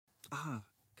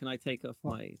Can I take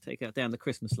out down the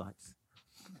Christmas lights?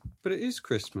 But it is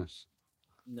Christmas.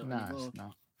 Not No, anymore. it's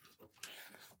not.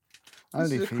 This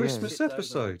Only is a for Christmas you.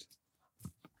 episode.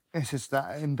 This is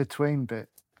that in-between bit.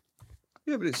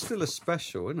 Yeah, but it's still a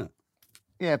special, isn't it?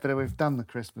 Yeah, but we've done the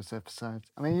Christmas episode.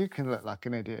 I mean, you can look like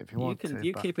an idiot if you want to.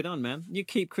 You but... keep it on, man. You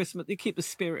keep Christmas. You keep the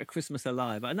spirit of Christmas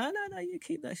alive. No. You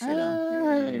keep that shit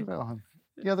on. Hey, Ron.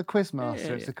 You're the quizmaster.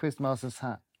 Yeah. It's the quizmaster's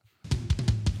hat.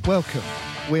 Welcome.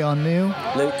 We are Neil,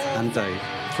 Luke. And Dave.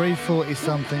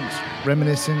 340-somethings,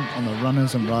 reminiscing on the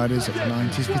runners and riders of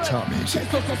 90s guitar music.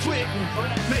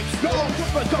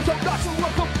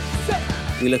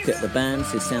 We look at the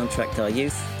bands who soundtracked our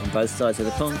youth on both sides of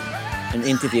the pond and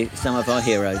interview some of our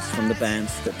heroes from the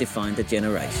bands that defined a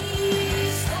generation.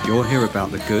 You'll hear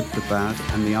about the good, the bad,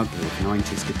 and the ugly of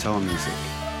 90s guitar music.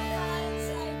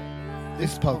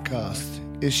 This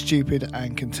podcast is stupid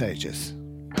and contagious.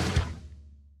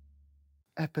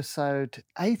 Episode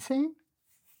 18?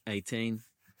 18.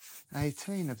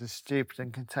 18 of the Stupid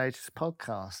and Contagious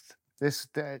podcast. This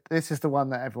is the one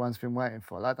that everyone's been waiting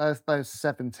for. Like those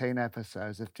 17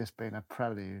 episodes have just been a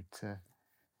prelude to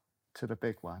the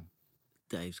big one.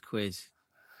 Dave's quiz.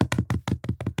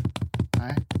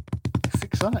 Eh? It's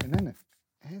exciting, isn't it?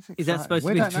 It is exciting. Is that supposed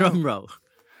to We be a don't know. drum roll?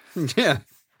 Yeah.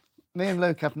 Me and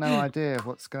Luke have no idea of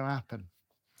what's going to happen.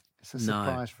 It's a No.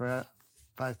 surprise for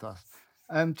both of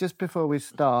us. Just before we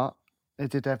start,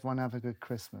 did everyone have a good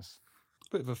Christmas?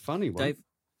 Bit of a funny one. Dave,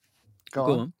 Go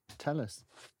Go on. on. Tell us.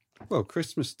 Well,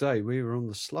 Christmas Day, we were on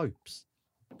the slopes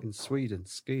in Sweden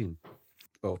skiing.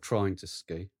 Well, trying to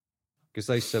ski. Because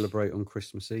they celebrate on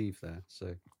Christmas Eve there.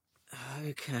 So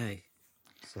okay.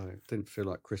 it didn't feel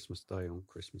like Christmas Day on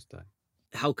Christmas Day.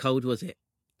 How cold was it?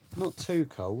 Not too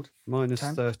cold. Minus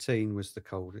 10? 13 was the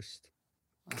coldest.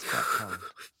 That's quite cold.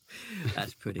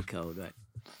 That's pretty cold, right?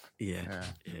 Yeah.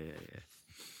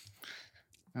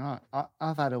 All right.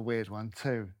 I've had a weird one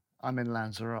too. I'm in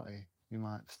Lanzarote. You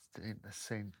might have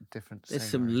seen different There's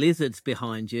scenery. some lizards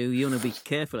behind you. You want to be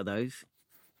careful of those.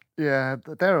 Yeah,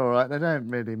 but they're all right. They don't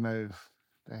really move.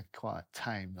 They're quite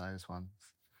tame, those ones.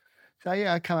 So,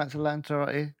 yeah, I come out to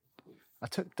Lanzarote. I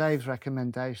took Dave's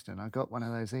recommendation and I got one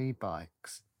of those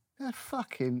e-bikes. They're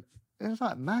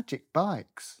like magic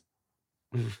bikes,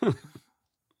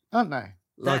 aren't they?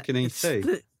 Like an It's ET.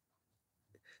 split-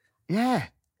 Yeah.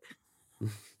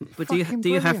 But do you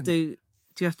Fucking have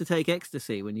to take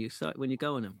ecstasy when you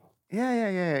go on them?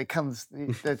 Yeah. It comes,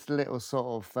 there's a little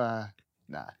sort of,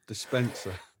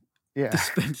 Dispenser. yeah.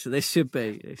 Spencer, there should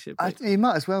be. You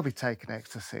might as well be taking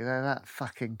ecstasy. They're that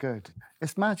fucking good.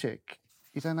 It's magic.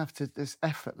 You don't have to, it's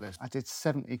effortless. I did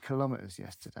 70 kilometres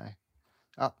yesterday,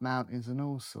 up mountains and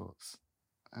all sorts.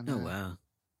 And, Oh wow!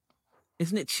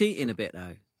 Isn't it cheating a bit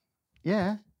though?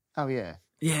 Yeah. Oh, yeah.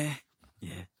 Yeah.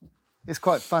 It's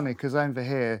quite funny because over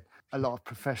here, a lot of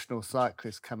professional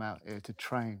cyclists come out here to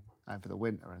train over the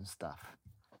winter and stuff.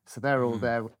 So they're all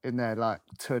there in their like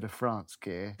Tour de France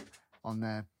gear on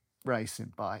their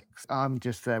racing bikes. I'm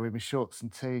just there with my shorts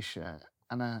and t-shirt.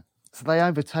 And so they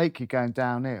overtake you going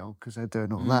downhill because they're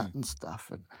doing all that and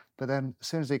stuff. But then as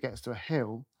soon as it gets to a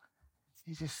hill,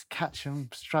 you just catch them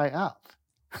straight up.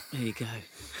 There you go.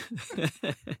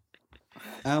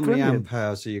 How many Brilliant. amp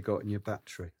hours have you got in your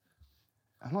battery?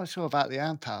 I'm not sure about the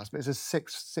amp hours, but it's a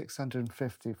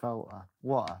 650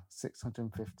 watt,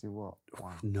 650 watt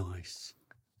one. Nice.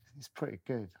 It's pretty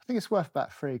good. I think it's worth about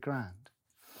 $3,000.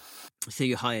 So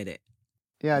you hired it?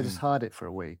 Yeah, I just hired it for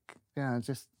a week. Yeah,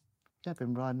 I've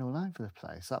been riding all over the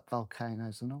place, up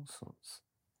volcanoes and all sorts.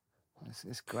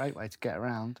 It's a great way to get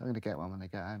around. I'm going to get one when I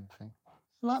get home, I think.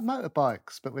 Like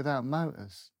motorbikes, but without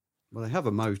motors. Well, they have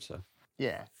a motor,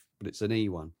 Yeah. but it's an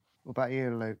E1. What about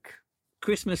you, Luke?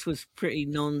 Christmas was pretty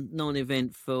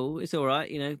non-eventful. It's all right,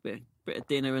 bit of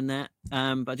dinner and that.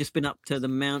 But I just been up to the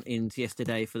mountains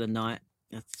yesterday for the night.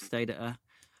 I stayed at a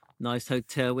nice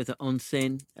hotel with an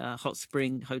onsen, hot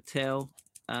spring hotel.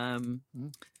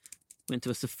 Went to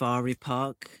a safari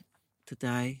park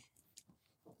today.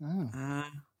 Oh.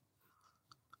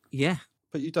 Yeah.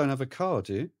 But you don't have a car,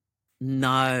 do you?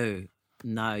 No.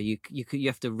 You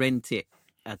have to rent it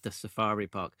at the safari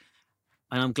park.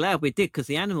 And I'm glad we did because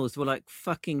the animals were like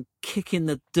fucking kicking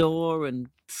the door and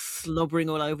slobbering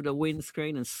all over the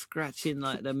windscreen and scratching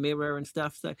like the mirror and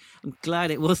stuff. So I'm glad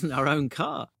it wasn't our own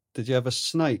car. Did you have a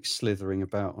snake slithering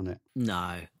about on it?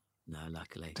 No,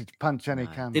 luckily. Did you punch any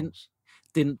No, camels?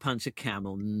 Didn't punch a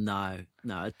camel. No.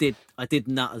 I did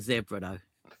nut a zebra though.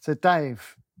 So,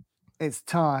 Dave, it's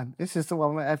time. This is the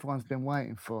one that everyone's been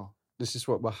waiting for. This is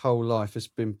what my whole life has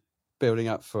been building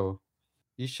up for.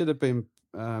 You should have been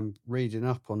reading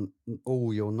up on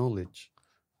all your knowledge.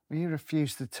 You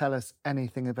refuse to tell us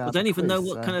anything about I don't even know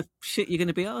quiz, what kind of shit you're going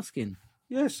to be asking.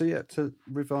 Yeah, so you have to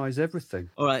revise everything.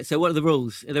 All right, so what are the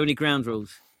rules? Are there any ground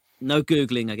rules? No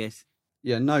Googling, I guess.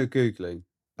 Yeah, no Googling.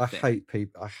 I Fair. hate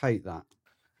people. I hate that.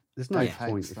 There's no Dave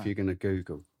point hates if that. you're going to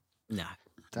Google. No.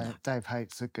 Dave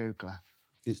hates a Googler.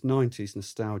 It's 90s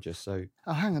nostalgia, so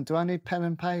Oh, hang on. Do I need pen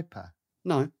and paper?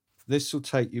 no. This will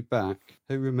take you back.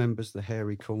 Who remembers the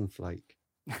hairy cornflake?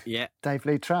 Yeah, Dave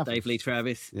Lee Travis. Dave Lee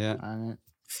Travis. Yeah.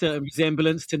 Certain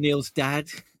resemblance to Neil's dad.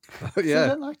 Oh, Does he yeah.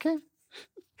 look like him?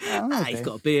 Oh, He's maybe.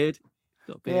 got a beard.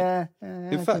 Got a beard. Yeah.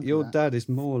 In I fact, could your do that. dad is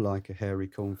more like a hairy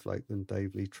cornflake than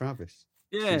Dave Lee Travis.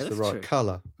 Yeah, He's that's the right true.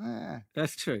 colour. Yeah.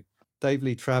 That's true. Dave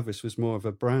Lee Travis was more of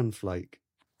a brown flake.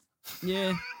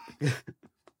 Yeah.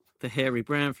 The hairy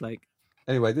brown flake.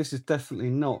 Anyway, this is definitely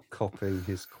not copying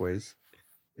his quiz.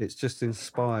 It's just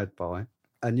inspired by.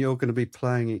 And you're going to be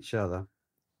playing each other.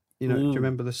 You know, do Ooh. you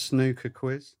remember the snooker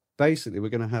quiz? Basically, we're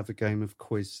going to have a game of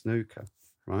quiz snooker,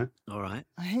 right? All right.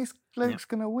 Luke's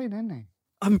going to win, isn't he?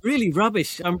 I'm really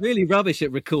rubbish. I'm really rubbish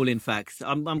at recalling facts.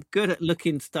 I'm good at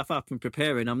looking stuff up and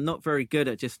preparing. I'm not very good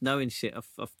at just knowing shit off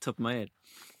the top of my head.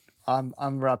 I'm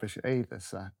rubbish at either,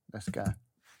 so let's go.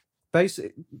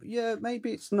 Basically, yeah,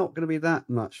 maybe it's not going to be that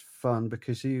much fun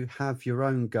because you have your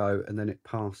own go and then it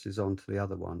passes on to the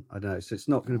other one. I don't know. So it's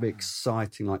not going to be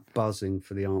exciting, like buzzing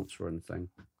for the answer or anything.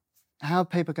 How are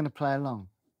people going to play along?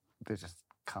 They just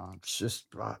can't. It's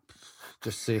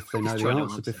just see if they know Just the try to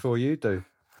answer answer. before you do.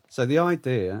 So the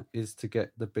idea is to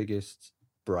get the biggest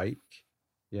break.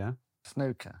 Yeah.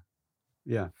 Snooker.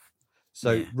 Yeah.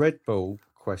 So Yeah. Red Bull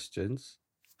questions.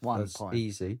 1 That's point.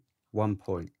 easy. 1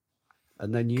 point.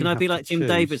 And then you Can I have be to like Jim choose-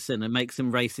 Davidson and make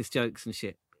some racist jokes and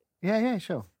shit? Yeah,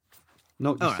 sure.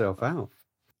 Knock All right. yourself out.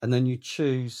 And then you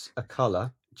choose a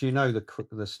colour. Do you know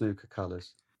the snooker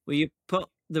colours? Well, you put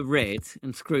the red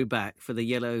and screw back for the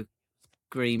yellow,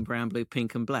 green, brown, blue,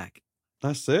 pink, and black.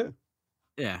 That's it.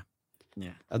 Yeah.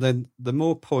 And then the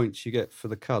more points you get for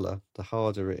the colour, the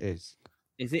harder it is.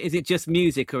 Is it just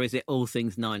music or is it all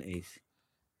things 90s?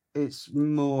 It's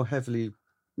more heavily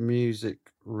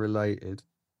music related,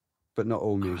 but not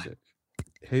all right. music.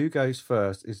 Who goes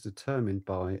first is determined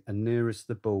by a nearest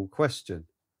the ball question.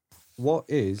 What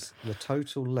is the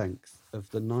total length of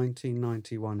the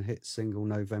 1991 hit single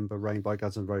November Rain by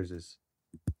Guns N' Roses?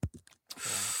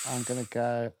 I'm going to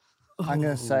go. I'm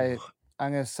going to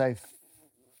Oh, say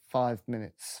 5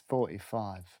 minutes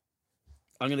 45.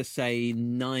 I'm going to say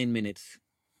 9 minutes.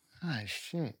 Oh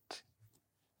shit!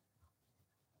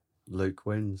 Luke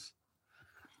wins.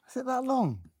 Is it that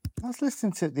long? I was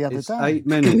listening to it the other It's day. 8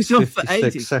 minutes, goes on for 56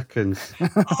 ages. seconds.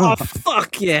 Oh,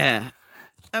 fuck yeah.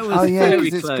 That was Oh, yeah, very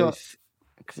 'cause it's got- close.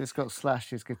 Because it's got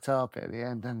Slash's guitar bit at the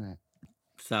end, hasn't it?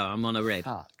 So I'm on a red.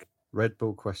 Fuck. Red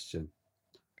Bull question.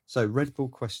 So, Red Bull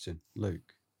question,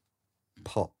 Luke.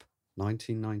 Pop,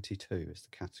 1992 is the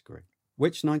category.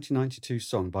 Which 1992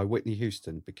 song by Whitney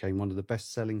Houston became one of the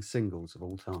best-selling singles of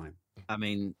all time? I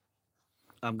mean,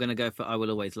 I'm going to go for I Will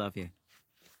Always Love You.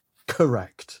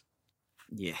 Correct.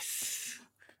 Yes.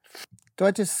 Do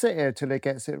I just sit here till he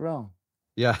gets it wrong?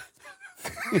 Yeah.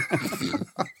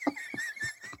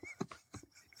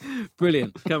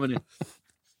 Brilliant. Coming in.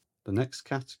 The next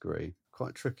category,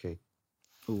 quite tricky.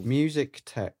 Ooh. Music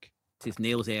tech. This is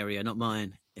Neil's area, not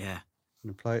mine. Yeah.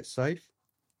 Gonna play it safe?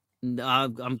 No,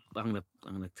 I'm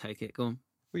gonna take it. Go on.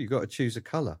 Well, you've got to choose a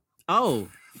colour. Oh,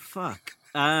 fuck.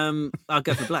 I'll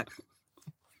go for black.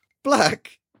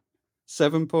 Black.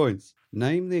 7 points.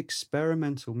 Name the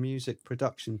experimental music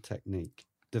production technique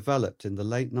developed in the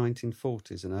late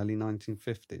 1940s and early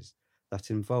 1950s that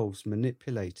involves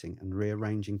manipulating and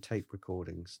rearranging tape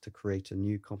recordings to create a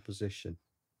new composition.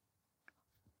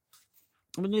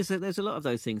 I mean, there's a lot of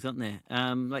those things, aren't there?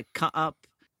 Like cut up.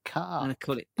 Cut I'm gonna up.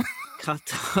 call it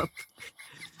cut up.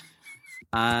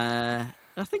 I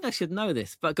think I should know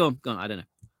this, but go on. I don't know.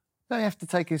 No, you have to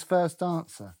take his first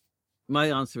answer. My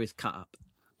answer is cut up.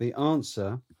 The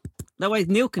answer, No, wait,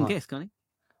 Neil can Oh. guess, can't he?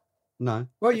 no.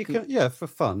 Well, you can, yeah, for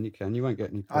fun, you can. You won't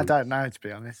get any points. I don't know, to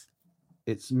be honest.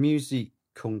 It's musique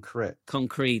concrète.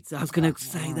 Concrete. I was going Oh, to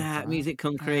say right, that. right. Music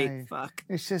concrete. Hey. Fuck.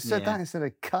 It's just said Yeah. that instead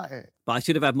of cut it. But I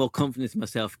should have had more confidence in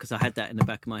myself because I had that in the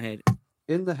back of my head.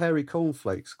 In the Hairy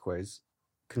Cornflakes quiz,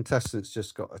 contestants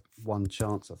just got one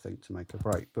chance, I think, to make a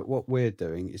break. But what we're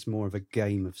doing is more of a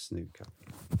game of snooker.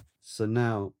 So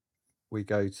now we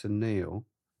go to Neil.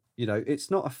 You know, it's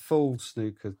not a full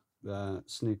snooker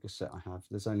set I have.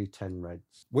 There's only 10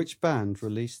 reds. Which band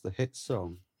released the hit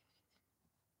song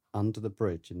Under the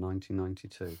Bridge in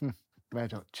 1992?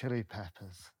 Red Hot Chili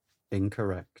Peppers.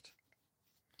 Incorrect.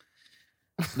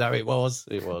 No, it was.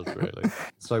 It was really.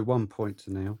 So 1 point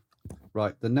to Neil.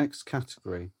 Right, the next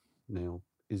category Neil,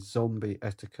 is zombie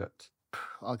etiquette.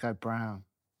 I'll go brown.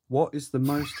 What is the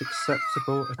most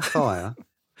acceptable attire?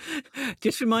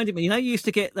 Just reminded me, you used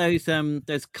to get those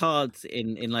cards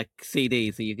in like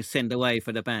CDs that you could send away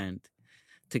for the band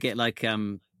to get like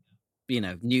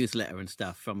newsletter and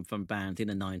stuff from bands in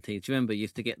the 90s. Do you remember? You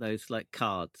used to get those like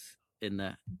cards in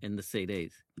the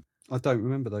CDs. I don't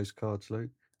remember those cards,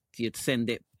 Luke. You'd send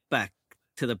it back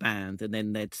to the band, and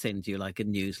then they'd send you like a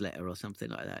newsletter or something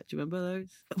like that. Do you remember those?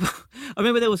 I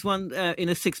remember there was one in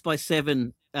a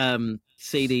 6x7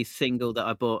 CD single that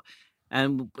I bought,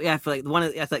 and we have like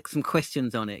it has like some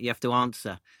questions on it you have to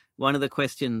answer. One of the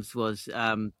questions was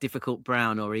difficult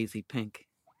brown or easy pink.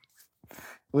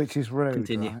 Which is rude.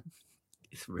 Continue. Right?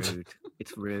 It's rude.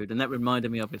 It's rude, and that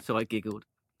reminded me of it, so I giggled.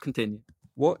 Continue.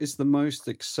 What is the most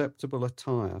acceptable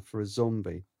attire for a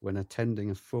zombie when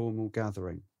attending a formal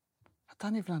gathering? I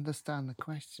don't even understand the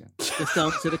question. Just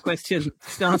answer the question.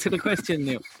 Just answer the question,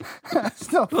 Neil.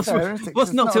 It's not fair, is it? What's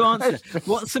It's not to a answer? question.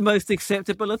 What's the most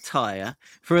acceptable attire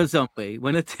for a zombie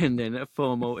when attending a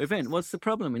formal event? What's the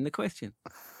problem in the question?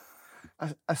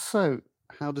 A suit.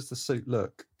 How does the suit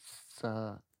look? It's,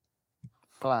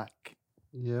 black.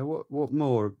 Yeah, what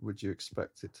more would you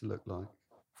expect it to look like?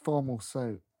 Formal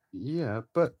suit. Yeah,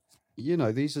 but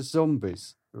these are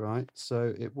zombies, right?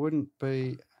 So it wouldn't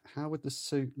be. How would the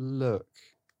suit look?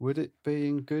 Would it be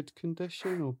in good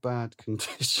condition or bad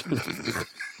condition?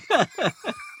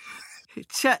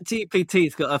 Chat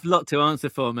GPT's got a lot to answer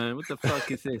for, man. What the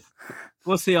fuck is this?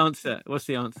 What's the answer?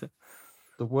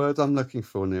 The word I'm looking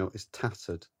for, Neil, is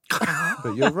tattered.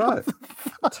 But you're right.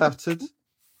 Tattered.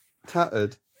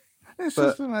 It's But,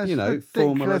 just the most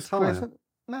formal ridiculous attire. question.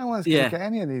 No one's going Yeah. to get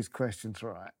any of these questions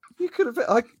right. You could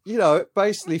have, it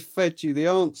basically fed you the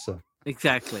answer.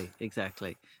 Exactly.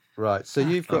 Right, so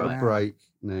you've got Fucking a hell. break,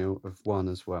 Neil, of one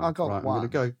as well. I got right, one. I'm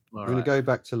going to Right. go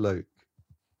back to Luke.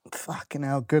 Fucking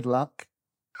hell, good luck.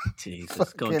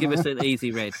 Jesus, go on, Fucking give us hell. an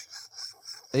easy red.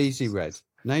 Easy Red.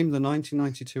 Name the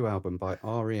 1992 album by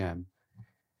R.E.M.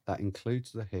 that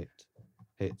includes the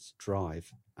hits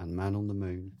Drive and Man on the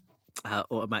Moon.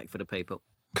 Automatic for the people.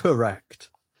 Correct.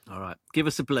 All right, give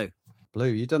us a blue. Blue,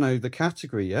 you don't know the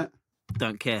category yet.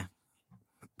 Don't care.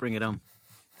 Bring it on.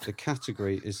 The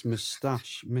category is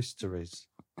Moustache Mysteries.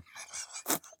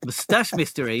 Moustache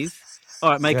mysteries. All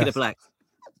right, make it a Yes. black.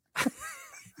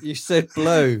 You said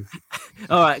blue.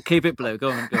 All right, keep it blue.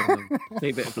 Go on.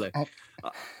 Keep it blue.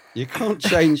 You can't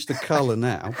change the colour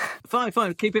now. Fine.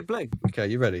 Keep it blue. Okay,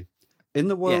 you ready? In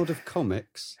the world of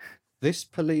comics, this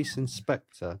police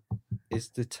inspector is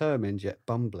determined yet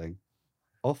bumbling,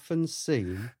 often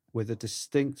seen with a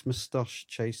distinct moustache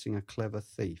chasing a clever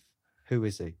thief. Who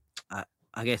is he?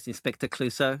 I guess Inspector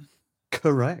Clouseau.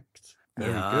 Correct.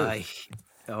 Very Yeah. good. aye.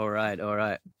 All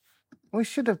right. We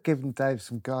should have given Dave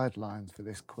some guidelines for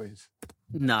this quiz.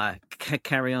 No,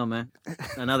 carry on, man.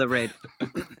 Another red.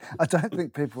 I don't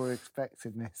think people were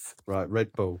expecting this. Right,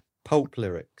 Red Bull. Pulp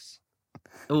lyrics.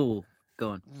 Oh, go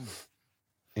on.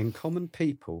 In Common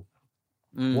People,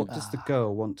 Mm. what does the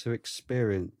girl want to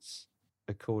experience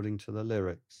according to the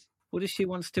lyrics? What does she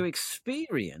wants to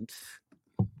experience?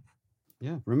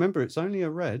 Yeah, remember, it's only a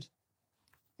red.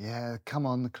 Yeah, come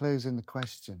on, the clue's in the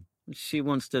question. She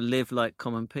wants to live like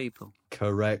common people.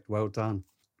 Correct, well done.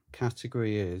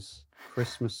 Category is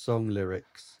Christmas song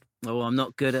lyrics. Oh, I'm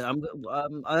not good at.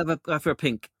 I have go for a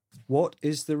pink. What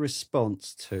is the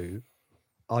response to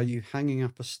 "Are you hanging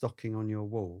up a stocking on your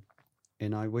wall?"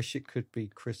 in "I Wish It Could Be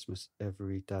Christmas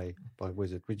Every Day" by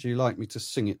Wizard? Would you like me to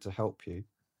sing it to help you?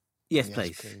 Yes,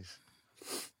 please.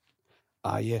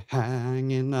 Are you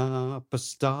hanging up a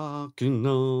stocking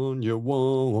on your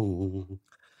wall?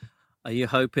 Are you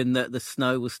hoping that the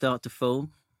snow will start to fall?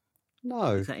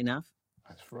 No, Is that enough?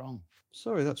 That's wrong.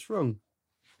 sorry, that's wrong.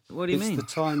 What do you it's mean?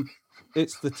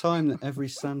 It's the time that every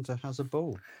Santa has a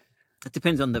ball. It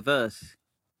depends on the verse.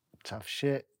 Tough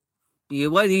shit. You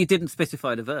didn't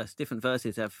specify the verse. Different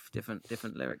verses have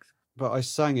different lyrics. But I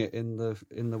sang it in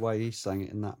the way he sang it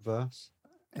in that verse.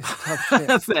 It's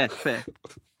tough shit. Fair.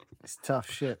 It's tough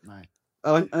shit, mate.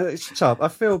 It's tough. I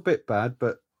feel a bit bad,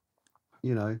 but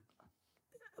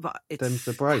But them's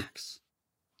the breaks.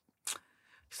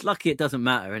 It's lucky it doesn't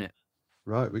matter, isn't it?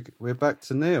 Right, we're back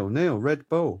to Neil. Neil, Red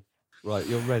Bull. Right,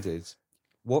 you're ready.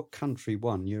 What country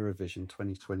won Eurovision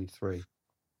 2023?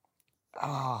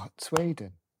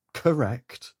 Sweden.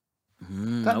 Correct.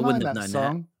 Don't I mind wouldn't have that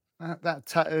known song. That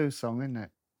tattoo song, isn't it?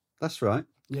 That's right.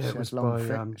 Yeah, she it was had long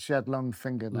by she had long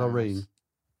fingernails. Loreen.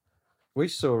 We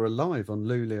saw her live on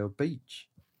Luleo Beach,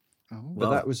 Oh, but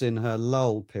Wow. that was in her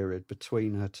lull period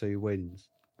between her two wins.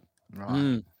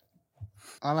 right.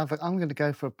 I'm going to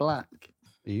go for a black.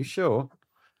 Are you sure?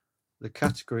 The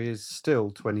category is still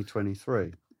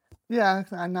 2023. Yeah,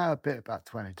 I know a bit about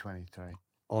 2023.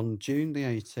 On June the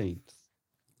 18th,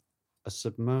 a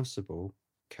submersible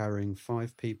carrying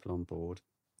 5 people on board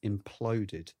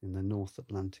imploded in the North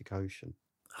Atlantic Ocean.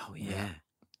 Oh yeah.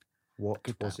 What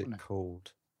Good was that, it wasn't it?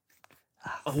 called?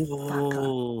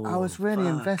 Oh, I was really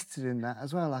fuck. invested in that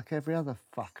as well, like every other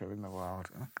fucker in the world.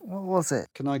 What was it?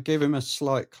 Can I give him a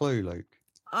slight clue, Luke?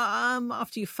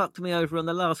 After you fucked me over on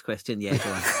the last question, yeah,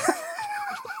 go on.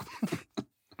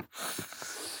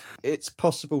 It's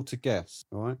possible to guess,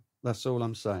 all right? That's all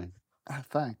I'm saying.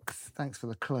 Thanks for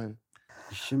the clue.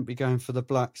 You shouldn't be going for the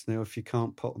blacks, Neil, if you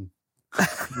can't pot them.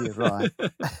 You're right.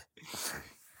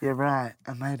 You're right.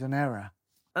 I made an error.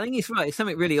 I think he's right. It's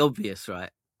something really obvious, right?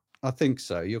 I think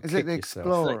so. You'll Is kick it the yourself.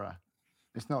 Explorer?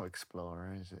 It's not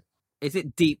Explorer, is it? Is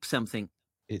it deep something?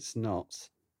 It's not.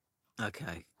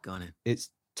 Okay, go on in. It's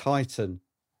Titan.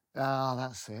 Ah,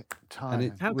 that's it. And Titan.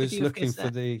 it How could was you have looking guessed for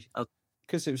that? the... Oh.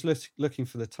 Because it was looking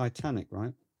for the Titanic,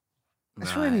 right?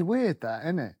 It's Right. really weird, that,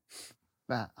 isn't it?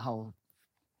 That whole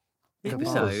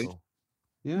Episode. debacle.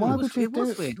 Yeah. Why It would was, you it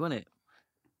was do- weird, wasn't it?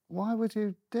 Why would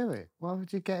you do it? Why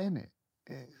would you get in it?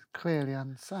 It's clearly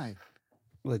unsafe.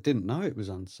 Well, they didn't know it was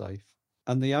unsafe.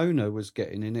 And the owner was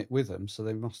getting in it with them, so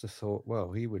they must have thought,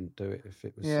 well, he wouldn't do it if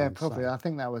it was Yeah, unsafe. probably. I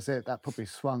think that was it. That probably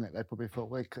swung it. They probably thought,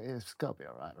 well, it's got to be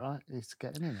all right? He's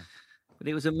getting in it. But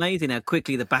it was amazing how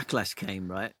quickly the backlash came,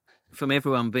 right? From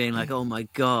everyone being like, "Oh my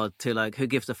god," to like, "Who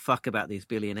gives a fuck about these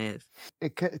billionaires?"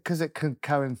 Because it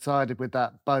coincided with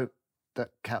that boat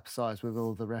that capsized with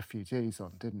all the refugees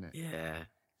on, didn't it? Yeah,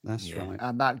 That's Yeah. right.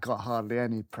 And that got hardly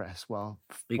any press. While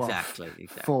exactly.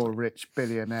 4 rich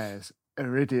billionaires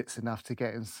are idiots enough to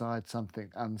get inside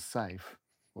something unsafe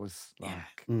was like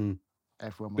Yeah. Mm.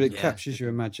 everyone. But Was it Yeah. captures your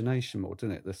imagination more,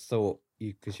 doesn't it? The thought,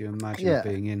 because you imagine Yeah.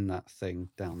 being in that thing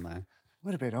down there.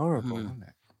 Would have been horrible, Mhm. wouldn't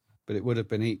it? But it would have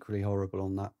been equally horrible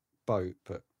on that boat.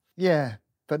 But Yeah,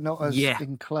 but not as Yeah.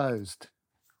 enclosed.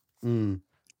 mm,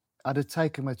 I'd have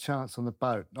taken my chance on the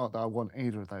boat. Not that I want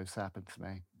either of those to happen to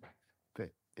me,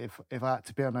 but if I had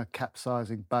to be on a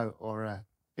capsizing boat or a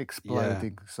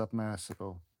exploding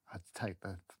submersible, I'd take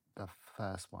the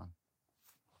first one.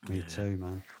 me Yeah. too,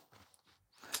 man.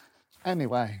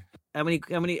 Anyway, How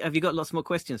many? Have you got lots more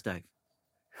questions, Dave?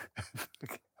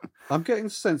 I'm getting the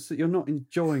sense that you're not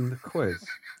enjoying the quiz.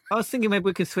 I was thinking maybe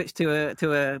we could switch to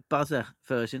a buzzer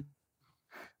version.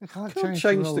 we can't Can't change,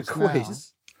 change the, the rules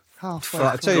quiz. Now. Halfway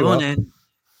Right, I'll tell you Go what. on then.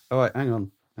 All right, hang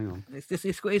on.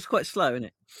 It's quite slow, isn't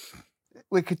it?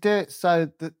 we could do it so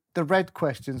that the red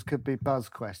questions could be buzz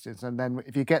questions, and then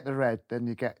if you get the red, then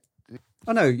you get.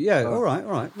 I know, yeah. Oh. All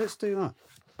right. Let's do that.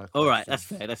 All right, that's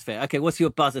fair. That's fair. Okay, what's your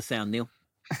buzzer sound, Neil?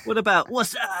 What about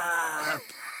what's up?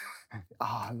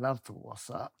 Oh, I love the what's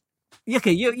up. Yeah,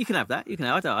 okay, you can have that. You can.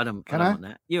 I don't Can I? want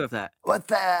that. You have that. What's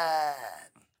that?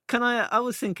 Can I? I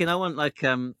was thinking. I want like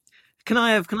Can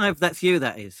I have? That's you.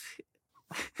 That is.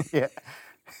 Yeah,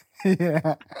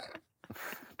 yeah.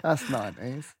 That's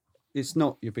 90s. It's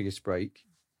not your biggest break.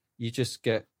 You just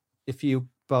get, if you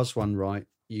buzz one right,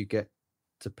 you get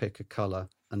to pick a colour,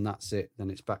 and that's it. Then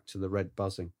it's back to the red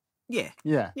buzzing. Yeah.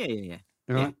 Yeah, All Yeah.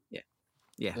 right. Yeah.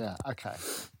 yeah. Okay.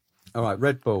 All right.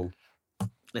 Red ball.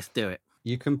 Let's do it.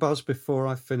 You can buzz before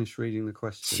I finish reading the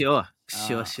question. Sure.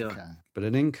 Ah, Sure. okay. But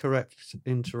an incorrect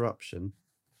interruption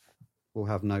will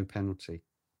have no penalty.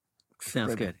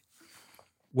 Sounds Brilliant. good.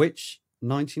 Which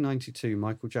 1992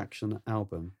 Michael Jackson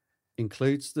album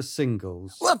includes the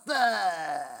singles? What's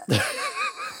that?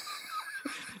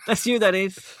 That's you. That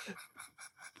is.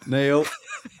 Neil.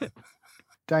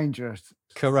 Dangerous.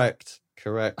 Correct.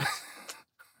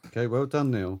 Okay, well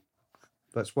done, Neil.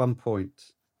 That's 1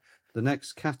 point. The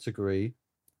next category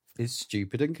is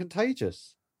stupid and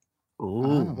contagious.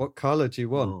 Ooh. What colour do you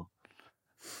want? Oh.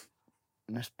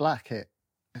 And it's black hit.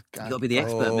 You got to be the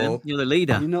expert, man. Oh. You're the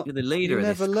leader. You're not- You're the leader. You of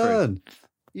never this learn.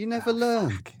 You never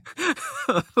learn.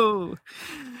 crew.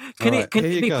 Can All it can right, here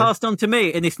it you be go. passed on to me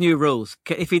in this new rules?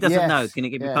 If he doesn't know, Yes. can it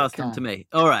be Yeah, it passed on to can. me?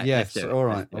 All right. Yes, Let's do it. all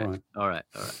Let's right, do all it. right. All right.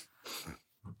 All right.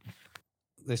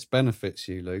 This benefits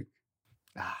you, Luke.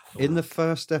 Ah, In the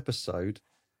first episode,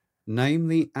 name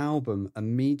the album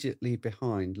immediately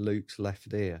behind Luke's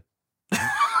left ear.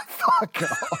 fuck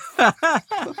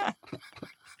off.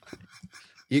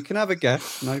 You can have a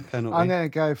guess, no penalty. I'm going to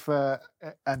go for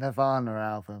a Nirvana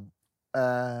album.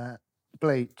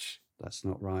 Bleach. That's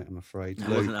not right, I'm afraid. That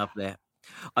Luke, wasn't up there.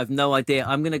 I've no idea.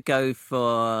 I'm going to go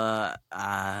for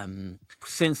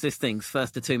Senseless Things,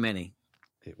 First to Too Many.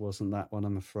 it wasn't that one,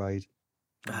 I'm afraid.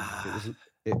 It Ah,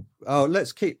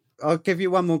 wasn't. I'll give you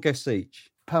one more guess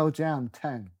each. Pearl Jam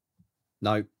 10.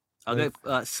 No, I'll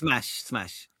go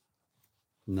Smash.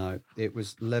 No, it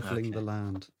was levelling Okay. the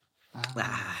land.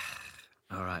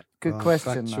 All right. Good Right,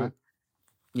 question, back to though. it.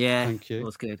 Yeah. Thank you. That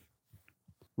was good.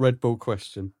 Red Bull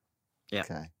question. Yeah.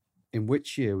 Okay. In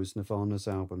which year was Nirvana's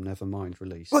album Nevermind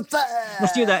released? What's that?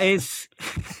 Let's do that is.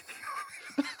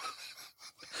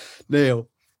 Neil,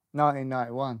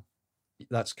 1991.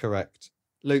 that's correct.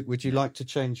 Luke, would you like to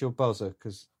change your buzzer?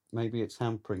 Because maybe it's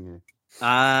hampering you.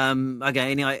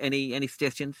 Okay. Any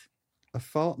suggestions? A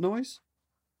fart noise?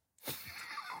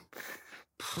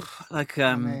 Like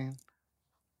I mean,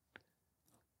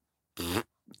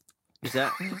 is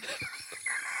that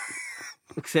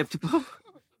acceptable?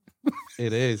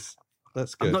 It is.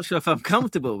 That's good. I'm not sure if I'm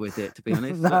comfortable with it, to be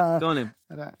honest. No. But go on in.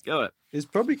 I don't. Go on. It's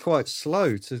probably quite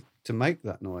slow to make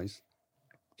that noise.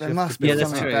 There You have must to be Yeah, build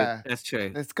that's it something up. true. better. That's true.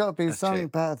 There's got to be That's something true.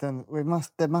 better than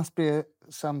There must be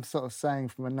some sort of saying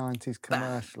from a 90s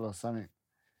commercial or something.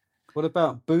 What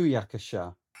about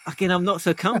Booyakasha? Again, I'm not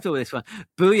so comfortable with this one.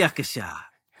 Booyakasha.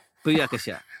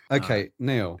 Booyakasha. Okay,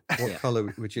 Neil, what Yeah.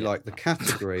 colour would you like? The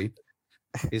category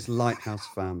is Lighthouse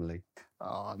Family.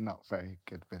 Oh, not very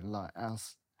good with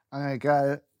Lighthouse. I'm going to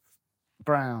go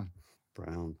brown.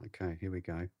 Brown. Okay, here we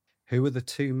go. Who are the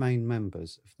two main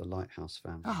members of the Lighthouse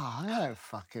family? Oh, I don't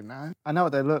fucking know. I know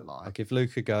what they look I'll like. give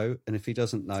Luke a go, and if he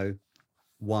doesn't know,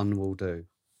 one will do.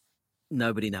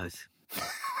 Nobody knows.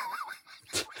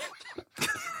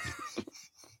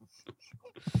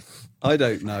 I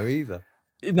don't know either.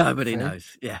 Nobody See?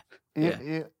 knows. Yeah.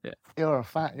 You, yeah. You're a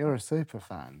fan. You're a super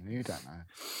fan. You don't know.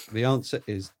 The answer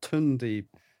is Tundi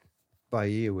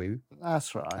Baiwu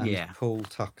That's right. and Yeah. Paul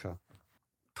Tucker.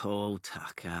 Paul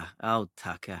Tucker. Oh,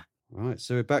 Tucker. Right,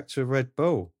 so we're back to Red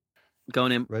Bull. Go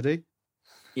on in. Ready?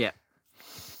 Yeah.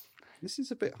 This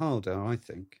is a bit harder, I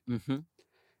think. Mm-hmm.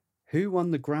 Who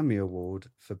won the Grammy Award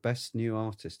for Best New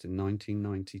Artist in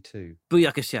 1992?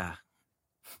 Booyakasha.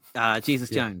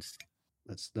 Jesus Yeah. Jones.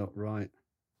 That's not right.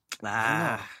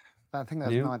 Ah. I think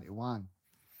that's Neil? 91.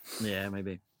 Yeah,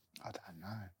 maybe. I don't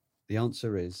know. The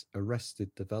answer is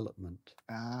Arrested Development.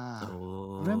 Ah.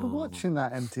 Oh. I remember watching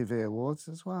that MTV Awards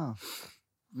as well.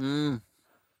 Mm.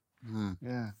 Mm.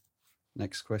 Yeah.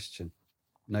 Next question.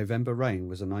 November Rain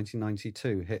was a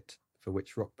 1992 hit for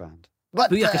which rock band?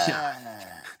 But Booyakasha.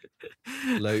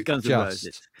 Luke, Guns N' just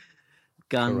Roses.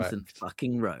 Guns and correct.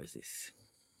 fucking Roses.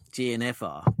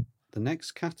 GNFR. The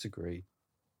next category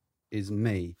is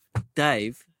me.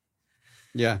 Dave,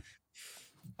 Yeah.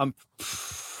 I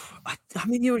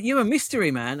mean, you're a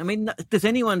mystery man. I mean, does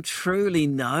anyone truly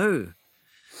know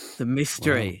the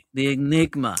mystery, the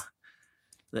enigma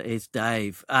that is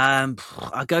Dave? I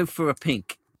go for a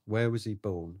pink. Where was he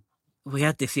born? We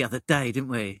had this the other day, didn't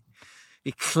we?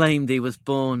 He claimed he was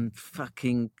born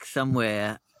fucking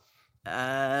somewhere.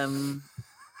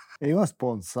 he was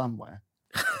born somewhere.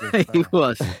 He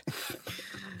was.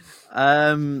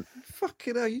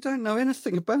 Fucking hell, you don't know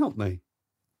anything about me.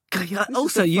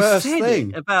 Also, the you first said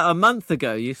thing. it about a month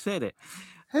ago. You said it.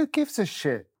 Who gives a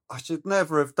shit? I should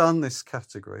never have done this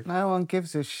category. No one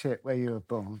gives a shit where you were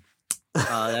born.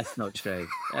 Oh, that's not true.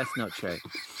 That's not true.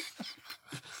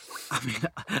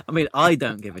 I mean, I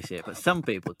don't give a shit, but some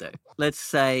people do. Let's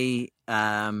say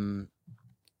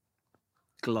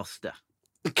Gloucester.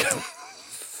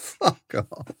 Fuck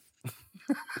off.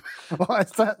 Why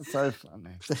is that so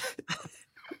funny?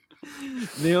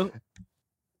 Neil?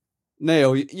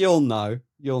 Neil, you'll know.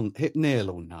 Neil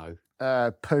will know.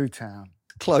 Pooh Town.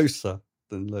 Closer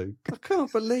than Luke. I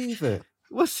can't believe it.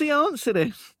 What's the answer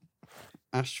then?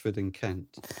 Ashford in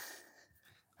Kent.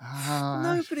 Oh,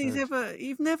 Nobody's Ashford.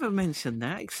 you've never mentioned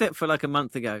that, except for like a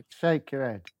month ago. Shake your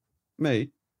head. Me?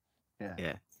 Yeah.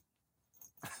 Yeah.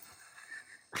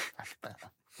 That's better.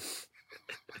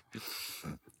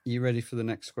 You ready for the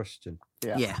next question?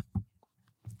 Yeah. Yeah.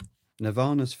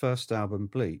 Nirvana's first album,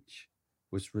 Bleach,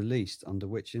 was released under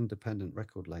which independent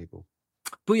record label?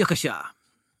 Booyakasha.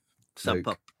 Sub Luke.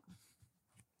 Pop.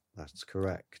 That's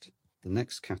correct. The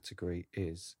next category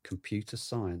is computer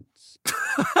science.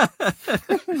 What's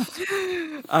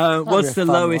a the fun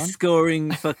lowest one.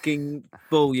 scoring fucking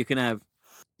ball you can have?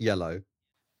 Yellow.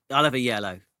 I'll have a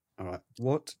yellow. All right.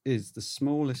 What is the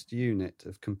smallest unit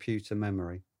of computer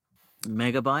memory?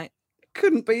 Megabyte.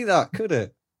 Couldn't be that, could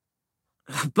it?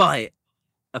 Byte.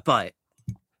 A byte.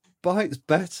 Byte's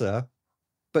better,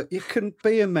 but it couldn't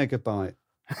be a megabyte.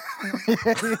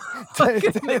 What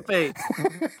can it be?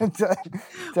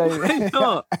 Why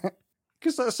not?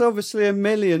 Because that's obviously a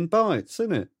million bytes,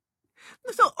 isn't it?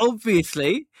 That's not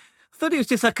obviously. I thought it was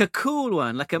just like a cool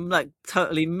one, like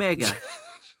totally mega.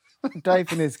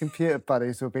 Dave and his computer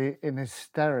buddies will be in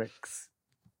hysterics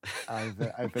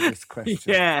over this question.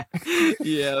 Yeah,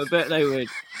 I bet they would.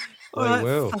 They All right,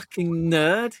 will. fucking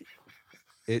nerd.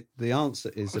 The answer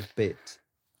is a bit.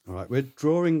 All right, we're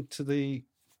drawing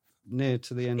near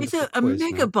to the end It's of a the quiz now.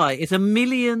 megabyte. It's a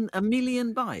million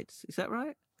bytes. Is that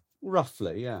right?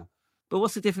 Roughly, yeah. But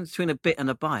what's the difference between a bit and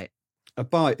a byte? A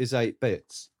byte is 8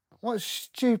 bits. What a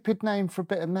stupid name for a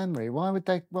bit of memory. Why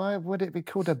would it be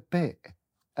called a bit?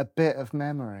 A bit of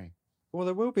memory. Well,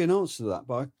 there will be an answer to that,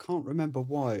 but I can't remember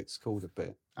why it's called a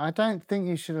bit. I don't think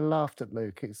you should have laughed at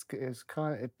Luke. It's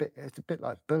kind of it's a bit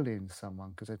like bullying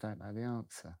someone because they don't know the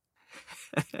answer.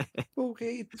 Well,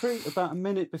 he about a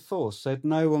minute before said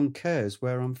no one cares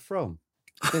where I'm from.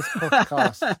 This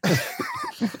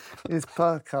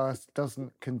podcast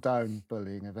doesn't condone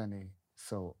bullying of any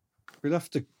sort. We'll have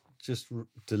to just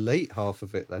delete half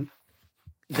of it then.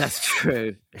 That's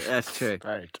true. That's true.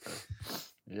 Very true.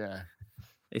 Yeah.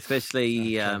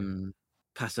 Especially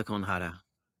Pasakon Hara.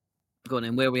 Go on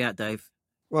then, where are we at, Dave?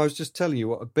 Well, I was just telling you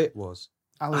what a bit was.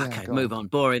 Oh, yeah, Okay, go move on.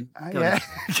 Boring. Go yeah.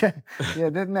 on. yeah.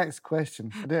 The next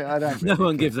question. I don't No really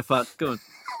one care. gives a fuck. Go on.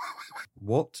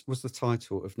 What was the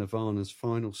title of Nirvana's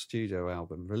final studio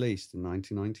album released in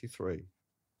 1993?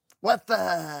 What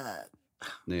the?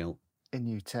 Neil. In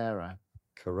utero.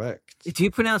 Correct. Do you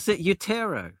pronounce it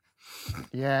Utero?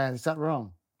 Yeah, is that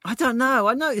wrong? I don't know.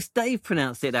 I noticed Dave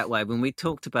pronounced it that way when we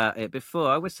talked about it before.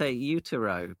 I would say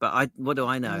utero, but what do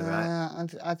I know, right?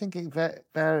 I think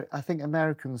I think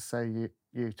Americans say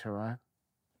utero.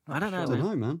 I don't know, I man. don't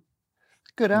know, man.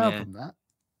 Good Yeah. album, that.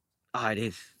 Oh, it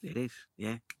is. It is.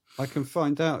 Yeah. I can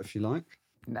find out if you like.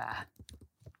 Nah.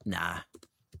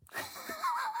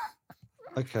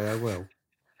 Okay, I will.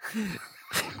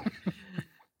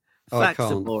 I Facts are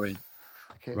can't. boring.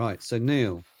 Okay. Right, so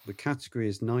Neil, the category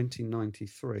is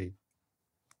 1993.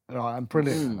 Right, I'm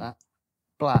brilliant Mm. at that.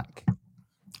 Black.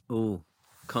 Oh,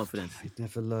 confidence. He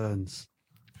never learns.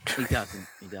 He doesn't.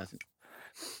 He doesn't.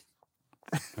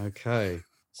 Okay,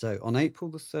 so on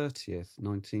April the 30th,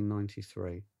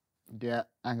 1993, Yeah,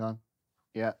 hang on.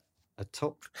 Yeah, a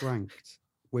top-ranked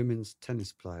women's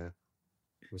tennis player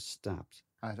was stabbed.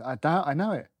 I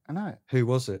know it. Who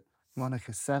was it?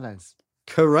 Monica Seles.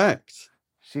 Correct.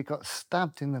 She got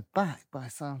stabbed in the back by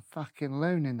some fucking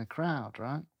loon in the crowd,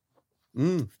 right?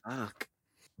 Fuck.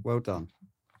 Well done.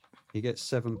 You get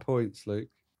 7 points, Luke.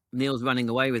 Neil's running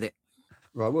away with it.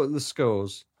 Right, what are the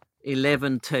scores?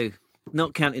 11-2.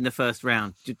 Not counting the first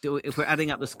round. If we're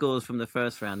adding up the scores from the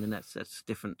first round, then that's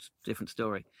different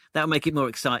story. That'll make it more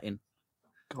exciting.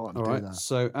 Go on, All do right, that.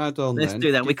 so add on Let's then.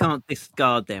 do that. We can't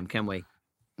discard them, can we?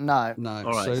 No. No,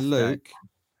 All right, so so- Luke,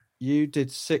 you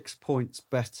did 6 points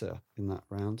better in that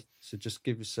round. So just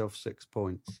give yourself 6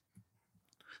 points.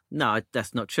 No,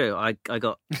 that's not true. I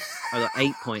got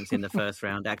 8 points in the first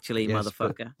round, actually, Yes,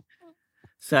 but- motherfucker.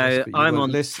 So Yes, but you I'm weren't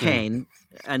on listening.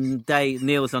 10, and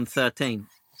Neil's on 13.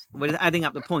 We're just adding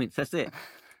up the points. That's it.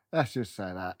 Let's just say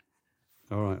that.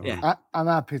 All right, all Yeah. right. I'm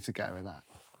happy to go with that.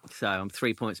 So I'm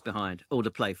 3 points behind. All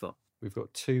to play for. We've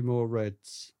got 2 more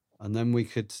reds, and then we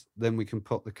can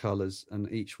pop the colours,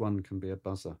 and each one can be a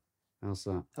buzzer. How's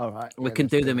that? All right. We yeah, can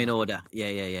let's do them that. in order.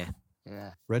 Yeah.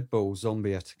 Yeah. Red Bull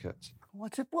zombie etiquette.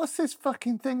 What's this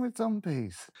fucking thing with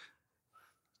zombies?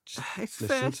 It's Listen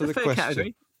fair. It's to a the fair question.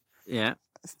 category. Yeah.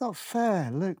 It's not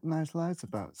fair. Luke knows loads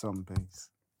about zombies.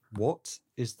 What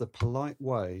is the polite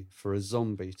way for a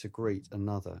zombie to greet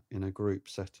another in a group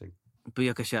setting?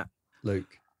 Buyakasha.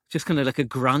 Luke. Just kind of like a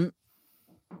grunt.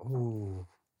 Oh,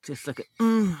 Just like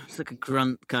it's like a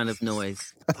grunt kind of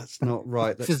noise. that's not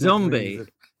right. It's That's a not really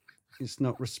zombie. it's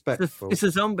not It's respectful. a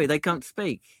zombie. They can't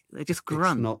speak. They just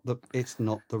grunt. It's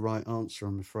not the right answer,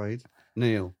 I'm afraid.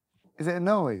 Neil, Is it a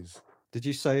noise? did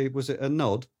you say was it a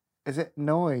nod? Is it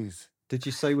noise? Did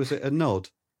you say was it a nod?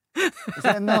 Is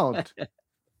it a nod?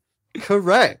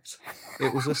 Correct.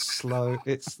 It was a slow.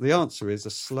 The answer is a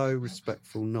slow,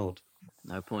 respectful nod.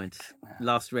 No points.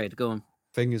 Last red. Go on.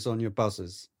 Fingers on your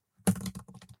buzzers.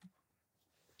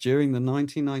 During the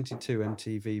 1992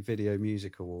 MTV Video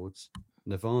Music Awards,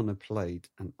 Nirvana played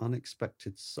an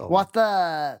unexpected song. What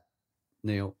the?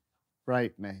 Neil,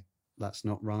 Rape me. that's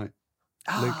not right.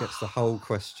 Luke gets the whole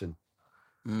question.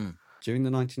 Mm. During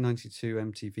the 1992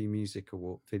 MTV Music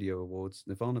Video Awards,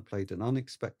 Nirvana played an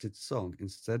unexpected song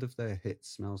instead of their hit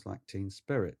 "Smells Like Teen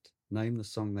Spirit." Name the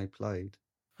song they played.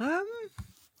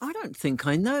 I don't think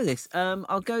I know this.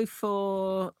 I'll go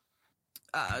for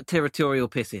Territorial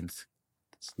Pissings.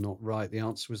 It's not right. The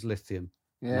answer was Lithium.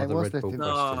 Yeah, Another it was Red Bull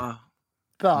lithium. question. Oh,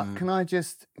 But Mm.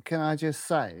 can I just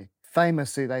say,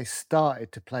 famously they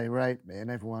started to play Rape Me, and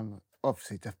everyone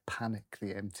obviously to panic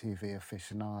the MTV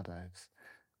aficionados,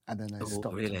 and then they Oh,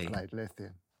 stopped really? and played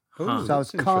Lithium. Oh, Huh. So I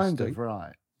was that's kind interesting. of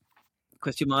right.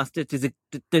 question master. Does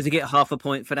he get half a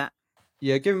point for that?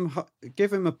 Yeah, give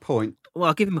him a point. Well,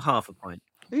 I'll give him half a point.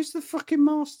 Who's the fucking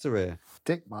master here?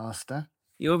 Dick Master.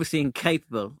 You're obviously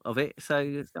incapable of it,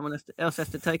 so someone else has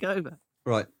to take over.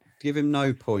 Right, give him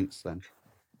no points then.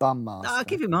 Bum No, Master. I'll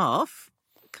give him half.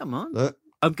 Come on. Look,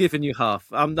 I'm giving you half.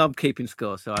 I'm keeping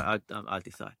score, so I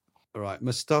decide. all right,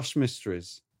 Moustache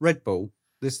Mysteries. Red Bull,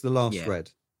 this is the last Yeah.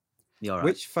 red. You're right.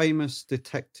 Which famous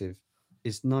detective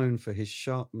is known for his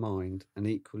sharp mind and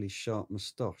equally sharp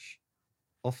moustache,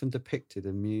 often depicted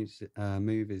in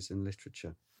movies and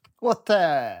literature? What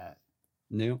the?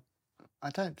 Neil? I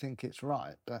don't think it's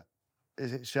right, but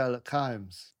is it Sherlock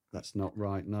Holmes? That's not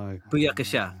right, no.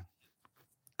 Booyakasha.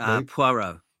 Luke?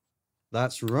 Poirot.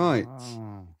 That's right.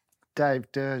 Oh.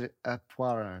 Dave, do a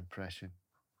Poirot impression.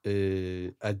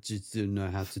 I just don't know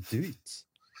how to do it.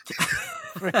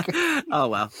 Oh,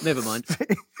 well, never mind.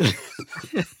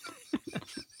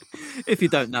 If you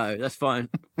don't know, that's fine.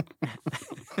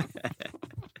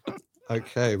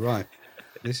 Okay, right.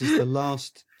 This is the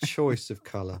last choice of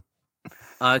colour.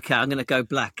 Okay, I'm going to go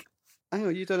black. Hang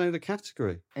on, you don't know the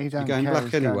category. He don't going care, black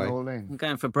he's going anyway? all I'm in.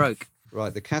 going for broke.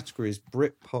 Right, the category is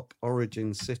Britpop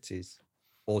origin cities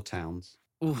or towns.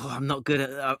 Oh, I'm not good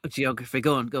at geography.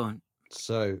 Go on.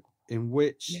 So, in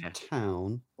which Yeah.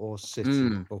 town or city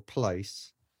Mm. or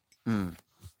place Mm.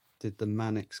 did the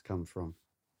Manics come from?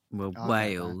 Well, I know that.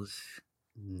 Wales.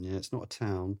 Yeah, it's not a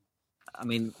town. I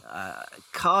mean,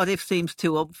 Cardiff seems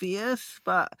too obvious,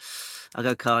 but I'll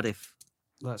go Cardiff.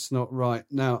 That's not right.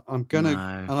 Now, I'm going to, No.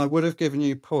 and I would have given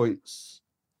you points.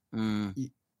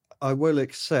 Mm. I will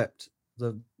accept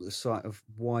the sort of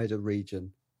wider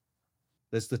region.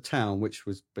 There's the town, which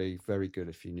would be very good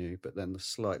if you knew, but then the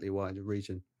slightly wider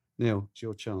region. Neil, it's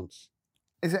your chance.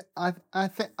 Is it? I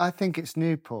think it's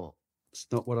Newport. It's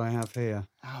not what I have here.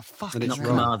 Oh, fuck And it. it's Not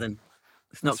wrong. Carmarthen.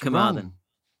 It's not That's Carmarthen. wrong.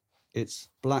 It's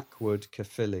Blackwood,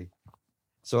 Caerphilly.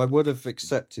 So I would have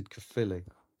accepted Caerphilly.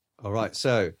 All right,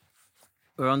 so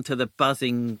We're on to the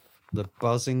buzzing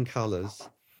colours.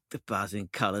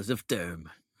 of doom.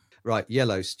 Right,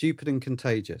 yellow, stupid and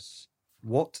contagious.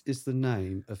 What is the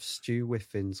name of Stu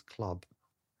Whiffin's club?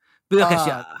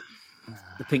 Booyakasha.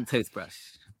 The pink toothbrush.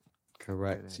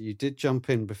 Correct. You did jump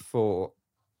in before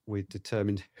we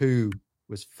determined who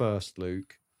was first,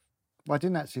 Luke. Well, I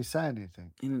didn't actually say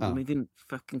anything. Oh. We didn't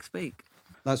fucking speak.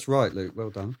 That's right, Luke.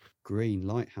 Well done. Green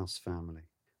Lighthouse Family.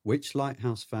 Which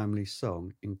Lighthouse Family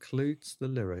song includes the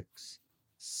lyrics,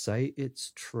 "Say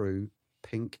it's true,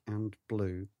 pink and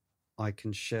blue, I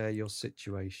can share your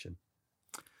situation"?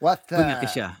 What the?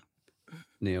 Booyakasha.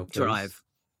 Neil, please. Drive.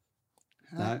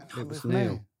 No, That it was me.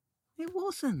 Neil. It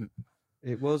wasn't.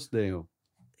 It was Neil.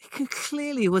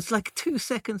 Clearly was like 2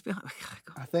 seconds behind.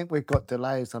 I think we've got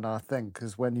delays on our thing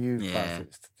because when you Yeah.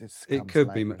 buzz, it's It comes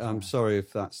could be. later as I'm well. sorry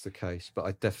if that's the case, but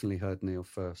I definitely heard Neil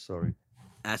first. Sorry.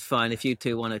 That's fine. If you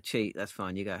two want to cheat, that's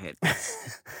fine. You go ahead.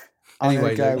 I'm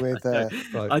Anyway, going to go Luke.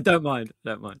 with. Right. I don't mind.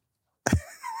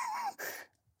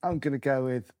 I'm going to go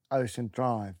with Ocean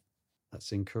Drive.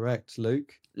 That's incorrect,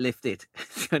 Luke. Lifted.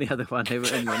 It's the only other one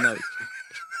anyone knows.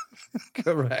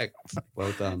 Correct.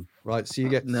 Well done. Right, so you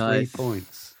get Nice. 3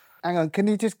 points. Hang on, can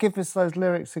you just give us those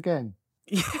lyrics again?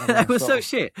 Yeah, I'm that was so sorry.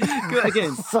 shit. Do it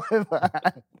again. So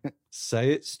bad.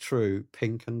 Say it's true,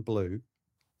 pink and blue.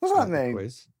 What's Like that the mean?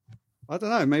 quiz. I don't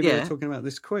know. Maybe Yeah. we're talking about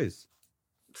this quiz.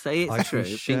 Say it's I true. can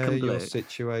Pink share and your blue.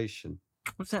 situation.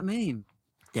 What's that mean?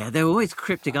 Yeah, they're always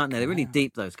cryptic, aren't they? They're really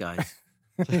deep, those guys.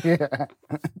 Yeah.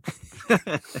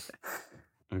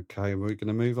 Okay, we're going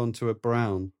to move on to a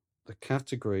brown. The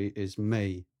category is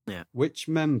me. Yeah. Which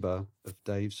member of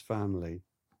Dave's family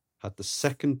had the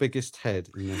second biggest head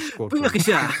in their squadron?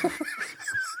 Booyakasha.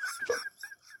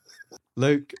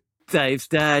 Luke, Dave's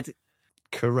dad.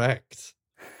 correct.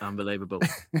 Unbelievable.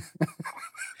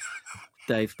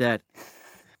 Dave's dad.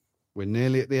 We're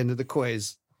nearly at the end of the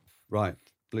quiz. Right,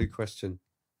 blue question.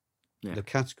 Yeah. The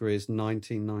category is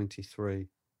 1993.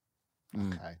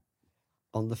 Mm. Okay.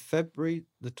 On the February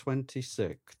the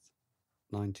 26th,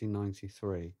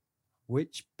 1993,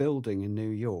 which building in New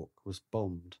York was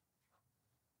bombed?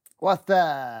 What's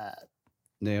that?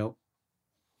 Neil,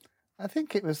 I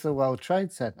think it was the World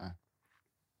Trade Center.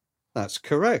 that's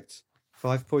correct.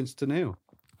 5 points to Neil.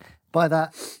 By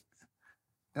that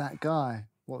guy.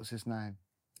 What was his name?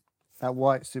 That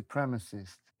white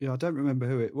supremacist. Yeah, I don't remember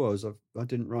who it was. I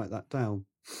didn't write that down.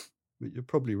 But you're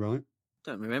probably right.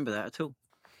 Don't remember that at all.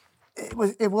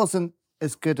 It wasn't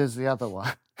as good as the other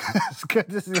one. As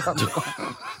good as the other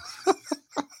one.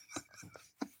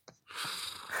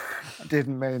 I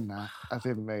didn't mean that.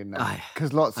 Aye,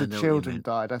 Because lots I of know what you children meant.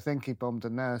 died. I think he bombed a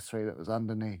nursery that was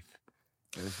underneath.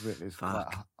 It was quite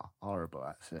Fuck. horrible,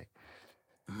 actually.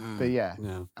 Mm. But yeah,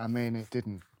 Yeah. I mean, it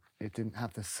didn't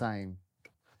have the same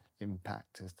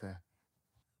impact as the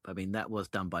I mean, that was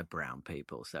done by brown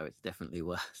people, so it's definitely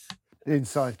worse.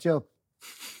 Inside job.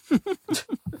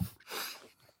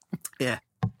 Yeah.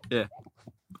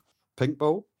 Pink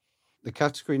ball. The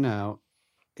category now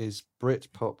is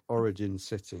Britpop origin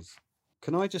cities.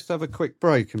 Can I just have a quick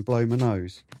break and blow my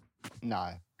nose? No.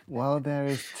 While there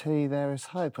is tea, there is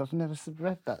hope. I've never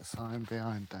read that sign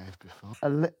behind Dave before.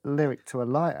 A lyric to a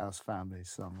Lighthouse Family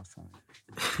song or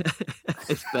something.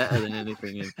 It's better than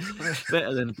anything.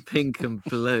 Better than Pink and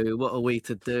Blue. What are we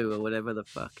to do, or whatever the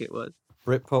fuck it was.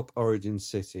 Britpop origin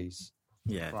cities.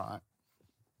 Yeah. Right.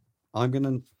 I'm going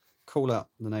to call out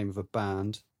the name of a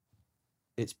band.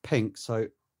 It's Pink, so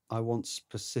I want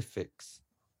specifics.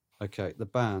 Okay, the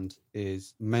band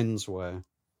is Menswear.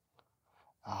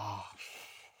 Oh,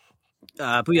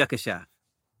 Booyakasha.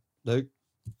 Luke,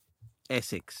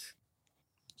 Essex.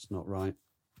 it's not right.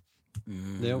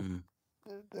 Neil,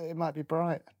 it might be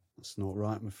Bright. it's not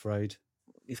right, I'm afraid.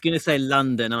 He's going to say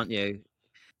London, aren't you?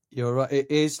 You're right, it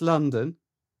is London.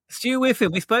 Stu with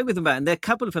him. We spoke with them about it, and they're a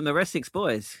couple of them are Essex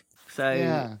boys. So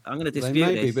Yeah. I'm going to They dispute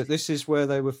may this. be, but this is where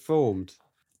they were formed.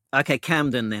 Okay,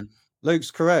 Camden then.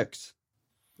 Luke's correct.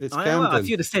 It's I know, Camden. if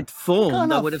you'd have said Got formed, I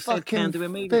enough would have said fucking Camden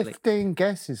immediately. 15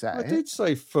 guesses at I it. did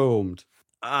say formed.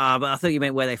 But I thought you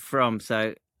meant where they're from.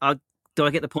 So do I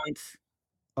get the points?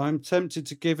 I'm tempted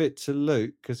to give it to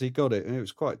Luke because he got it and it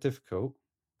was quite difficult.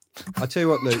 I tell you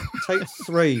what, Luke, take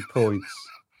 3 points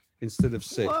instead of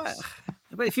 6. What?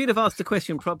 But if you'd have asked the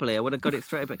question properly, I would have got it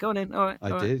straight. But go on in. All right. I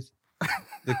all right. did.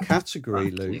 The category,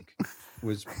 Fuck you. Luke,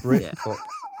 was Britpop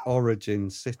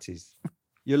origin cities.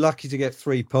 You're lucky to get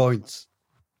 3 points.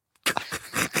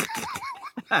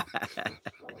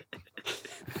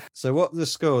 So what are the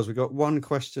scores? We've got 1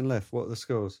 question left. What are the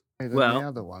scores? Than Well, the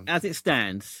other one. As it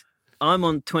stands, I'm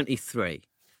on 23.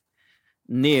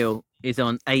 Neil is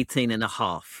on 18 and a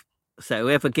half. So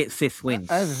whoever gets this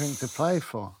wins. Everything to play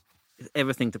for.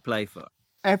 Everything to play for.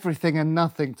 Everything and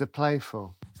nothing to play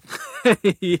for.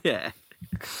 Yeah.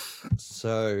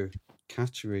 So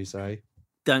categories, eh?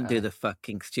 Don't do the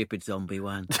fucking stupid zombie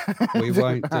one. We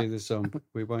won't do the zombie.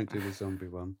 We won't do the zombie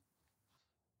one.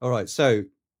 All right. So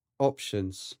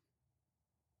options.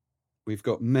 We've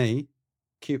got me,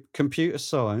 computer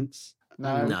science,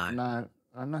 No, No. no.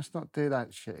 And let's not do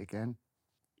that shit again.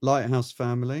 Lighthouse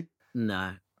Family,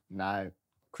 No. No.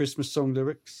 Christmas song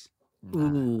lyrics,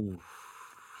 Ooh.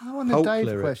 I want a Pulp Dave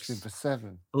lyrics. question for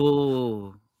 7.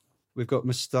 Ooh. We've got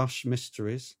Moustache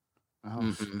Mysteries.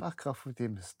 Oh, fuck off with your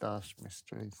moustache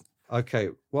mysteries. Okay,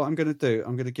 what I'm going to do,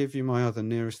 I'm going to give you my other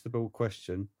nearest the ball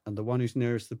question, and the one who's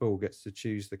nearest the ball gets to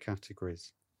choose the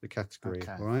categories. The category,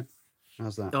 Okay. all right?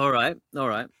 How's that? All right. All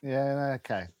right. Yeah,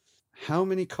 okay. How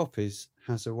many copies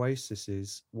has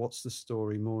Oasis's What's the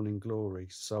Story Morning Glory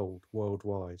sold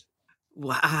worldwide?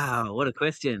 Wow. What a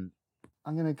question.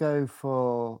 I'm going to go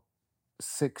for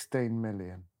 16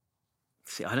 million.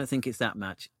 See, I don't think it's that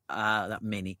much. That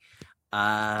many.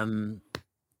 I'm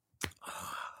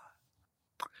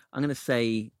going to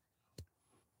say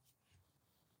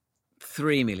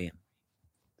 3 million.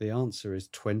 The answer is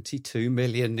 22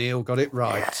 million. Neil got it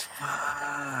right.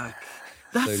 Fuck.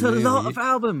 That's So a Neil, lot you- of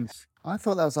albums. I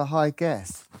thought that was a high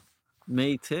guess.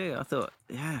 Me too. I thought,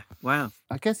 yeah, wow.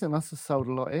 I guess it must have sold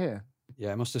a lot here.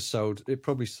 Yeah, it must have sold, it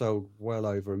probably sold well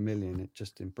over 1 million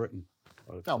just in Britain.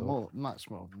 I'd have Oh, thought. more, much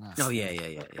more than that. Oh,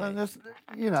 yeah. Well, there's,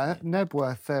 you know,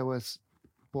 Nebworth, there was,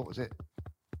 what was it,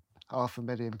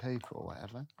 500,000 people or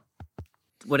whatever.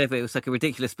 Whatever, it was like a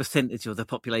ridiculous percentage of the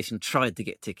population tried to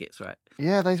get tickets, right?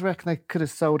 Yeah, they reckon they could have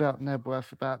sold out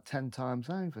Nebworth about 10 times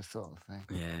over, sort of thing.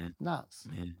 Yeah, Nuts.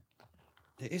 yeah.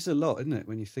 It is a lot, isn't it,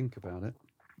 when you think about it?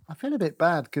 I feel a bit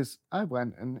bad because I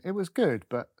went and it was good,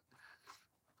 but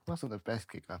it wasn't the best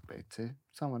gig I've been to.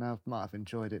 Someone else might have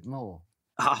enjoyed it more.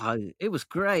 Oh, it was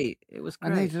great. It was I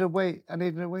great. needed a wee. I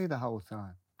needed a wee the whole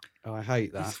time. Oh, I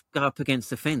hate that. Just go up against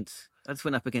the fence. I just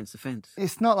went up against the fence.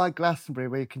 It's not like Glastonbury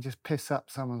where you can just piss up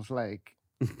someone's leg.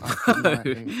 After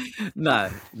 90. no,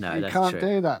 You that's can't true.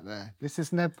 do that there. This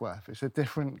is Nebworth. It's a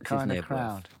different This is kind of Nebworth.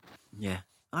 crowd. Yeah,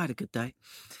 I had a good day.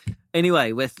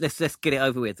 Anyway, let's get it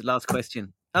over with. Last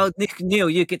question. Oh, Neil,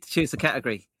 you get to choose the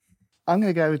category. I'm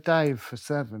going to go with Dave for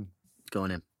 7. Go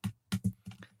on in.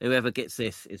 Whoever gets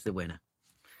this is the winner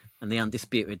and the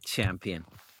undisputed champion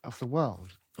Of the world.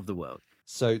 of the world.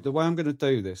 So the way I'm going to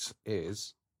do this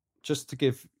is just to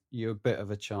give you a bit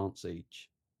of a chance each.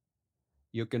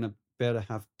 You're going to better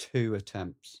have 2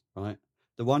 attempts, right?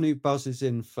 The one who buzzes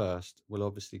in first will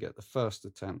obviously get the first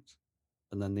attempt,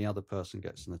 and then the other person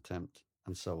gets an attempt,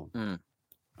 and so on. Mm.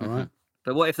 All right?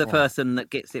 But what if the Right. person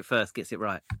that gets it first gets it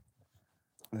right?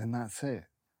 And then that's it.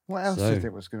 What else So- did you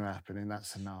think was going to happen in that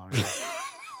scenario?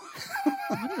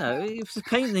 I don't know. It was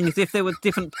painting as if there were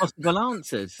different possible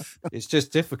answers. It's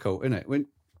just difficult, isn't it?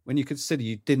 When you consider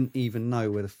you didn't even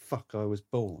know where the fuck I was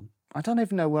born I don't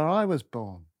even know where I was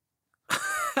born.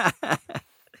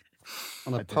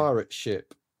 on a I do. pirate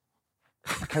ship.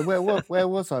 Okay, where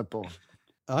was I born?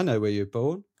 I know where you were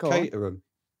born. Go on. Caterham.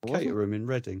 Was it? Caterham in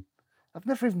Reading. I've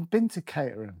never even been to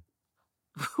Caterham.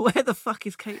 Where the fuck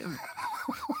is Caterham?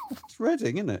 It's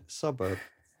Reading, isn't it? Suburb.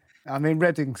 I mean,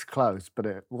 Reading's close, but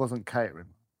it wasn't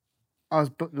Caterham.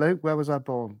 Luke, where was I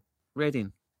born?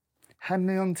 Reading.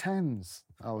 Henley-on-Thames.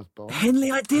 I was born.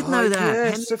 Henley, I did know that.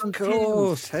 Yes, Henley of on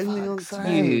course. Thames. Henley on Fuck's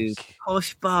You Thames.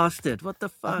 posh bastard. What the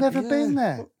fuck? I've never been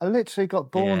yeah. there. I literally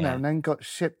got born Yeah. there and then got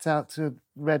shipped out to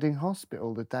Reading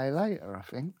Hospital the day later, I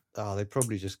think. Oh, they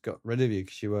probably just got rid of you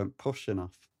because you weren't posh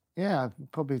enough. Yeah, I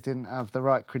probably didn't have the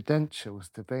right credentials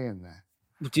to be in there.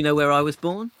 Do you know where I was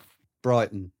born?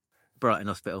 Brighton. Brighton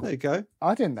Hospital. There you go.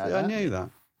 I didn't know See, I that. knew that.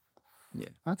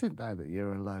 I didn't know that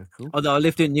you're a local. Although I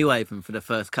lived in New Haven for the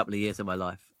first couple of years of my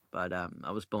life. But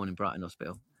I was born in Brighton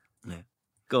Hospital. Yeah.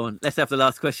 Go on. Let's have the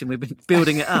last question. We've been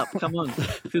building it up. Come on.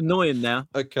 It's annoying now.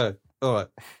 Okay. All right.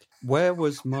 Where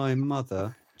was my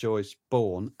mother, Joyce,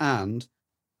 born and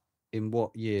in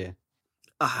what year?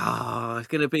 Ah, it's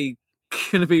gonna be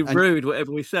rude,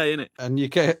 whatever we say, isn't it? And you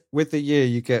get, with the year,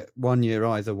 you get 1 year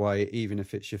either way, even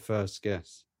if it's your first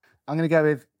guess. I'm going to go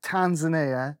with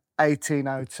Tanzania,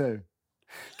 1802.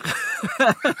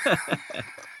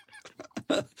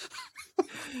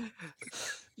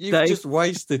 You've Dave? just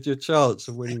wasted your chance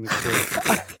of winning the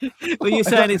quiz. Well, you're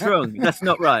saying it's wrong. That's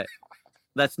not right.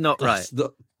 That's not right.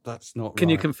 That's not Can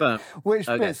right. you confirm? Which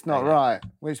Okay, bit's not okay. right?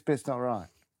 Which bit's not right?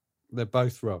 They're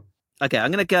both wrong. Okay,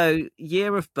 I'm going to go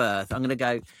year of birth. I'm going to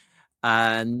go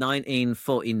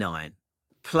 1949.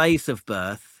 Place of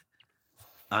birth.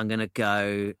 I'm going to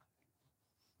go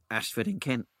Ashford in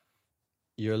Kent.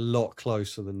 You're a lot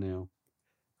closer than Neil,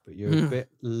 but you're a bit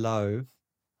low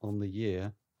on the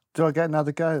year. Do I get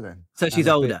another go then? So she's a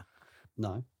bit- older.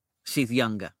 No, She's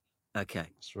younger. Okay.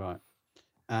 that's right.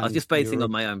 I was And just basing you're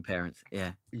on my own parents.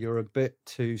 Yeah. You're a bit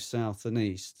too south and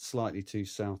east, slightly too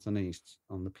south and east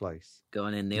on the place. Go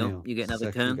on in, Neil. You get another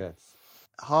second turn. guess.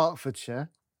 Hertfordshire,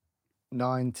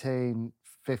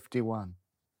 1951.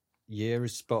 Year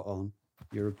is spot on.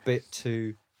 You're a bit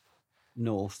too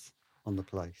north on the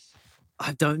place.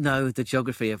 I don't know the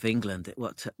geography of England.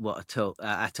 What at all?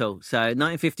 So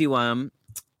 1951.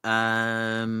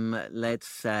 Let's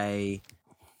say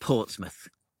Portsmouth.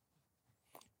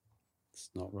 It's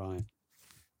not right.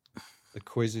 The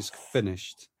quiz is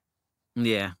finished.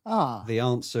 Yeah. Ah, The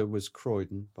answer was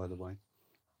Croydon, by the way,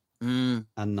 Mm,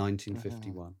 and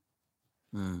 1951.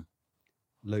 mm.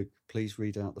 Luke, please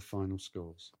read out the final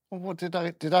scores. well, what did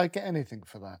I get anything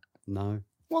for that? No,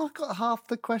 Well, I got half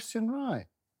the question right.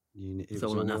 it It's was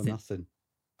all or all or nothing. nothing.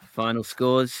 Final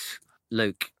scores.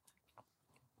 Luke,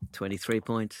 23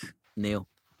 points. Neil,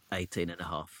 18 and a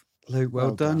half. Luke, well,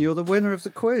 Well done. done. You're the winner of the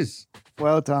quiz.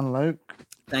 Well done, Luke.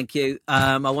 Thank you.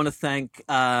 I want to thank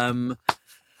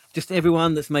just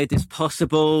everyone that's made this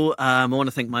possible. I want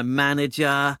to thank my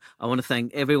manager. I want to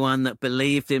thank everyone that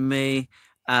believed in me.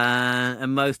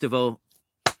 And most of all,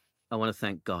 I want to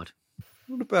thank God.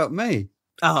 What about me?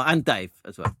 Oh, and Dave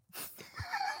as well.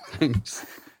 Thanks.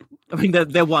 I mean,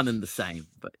 they're one and the same,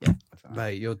 but yeah.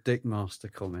 Mate, your Dickmaster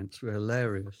comments were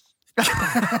hilarious.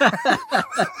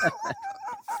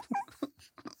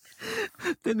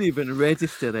 Didn't even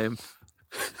register them.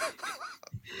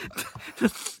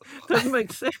 Doesn't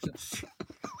make sense.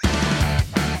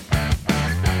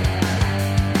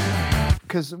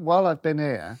 Because while I've been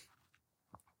here,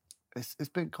 it's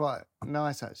been quite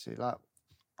nice actually. Like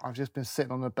I've just been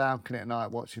sitting on the balcony at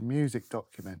night watching music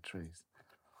documentaries.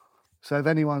 So if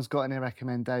anyone's got any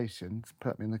recommendations,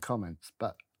 put them in the comments.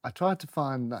 But I tried to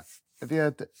find that. Have you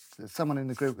heard that someone in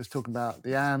the group was talking about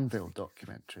the Anvil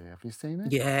documentary? Have you seen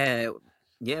it?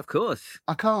 Yeah, of course.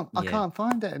 I can't Yeah.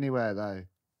 find it anywhere though.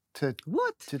 To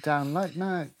What? download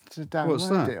What's download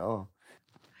that? it or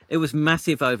It was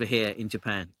massive over here in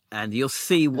Japan, and you'll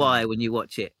see why when you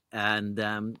watch it. And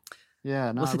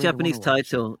yeah. No, what's I the really Japanese wanna watch it.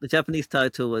 title? The Japanese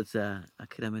title was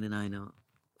Akira no,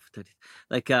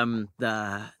 like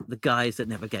the guys that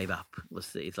never gave up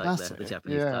was it's like That's the it,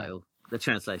 Japanese yeah. title, the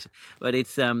translation. But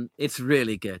it's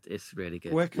really good. It's really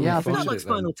good. Where can Yeah, we It's not find like it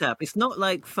then? Spinal Tap. It's not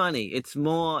like funny. It's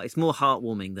more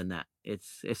heartwarming than that.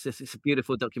 It's a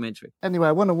beautiful documentary. Anyway,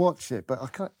 I want to watch it, but I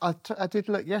can't. I did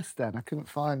look yesterday and I couldn't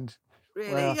find.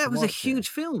 Really, Well, I yeah, it can was a watch it. huge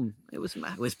film. It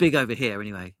was big over here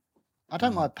anyway. I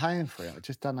don't mind paying for it. I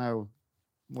just don't know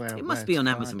where. It must where be to on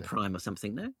find Amazon it. Prime or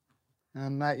something, no?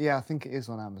 Yeah, I think it is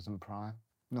on Amazon Prime.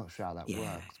 Not sure how that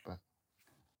Yeah. works, but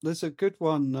There's a good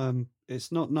one.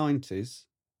 It's not 90s,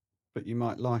 but you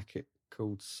might like it.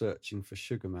 Called Searching for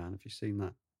Sugar Man. Have you seen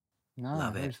that? No,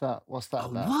 Love it. who's that? What's that Oh,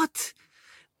 about? what?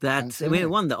 Haven't I mean, seen it it.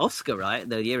 won the Oscar, right?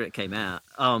 The year it came out.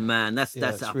 Oh man, that's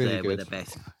it's up really there with the good.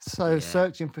 best. So Yeah.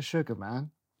 Searching for Sugar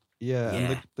Man. Yeah, and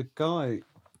Yeah. the guy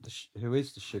who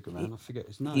is the Sugar Man, I forget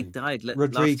his name. He died last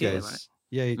Rodriguez. year, right?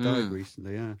 Yeah, he died Mm.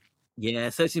 recently. Yeah. Yeah,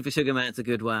 Searching for Sugar Man's a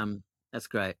good one. That's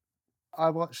great. I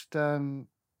watched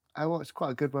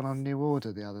quite a good one on New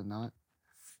Order the other night.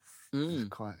 It was Mm.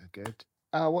 quite good.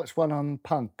 I watched one on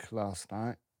punk last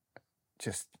night.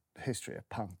 Just history of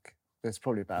punk. There's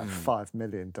probably about 5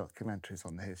 million documentaries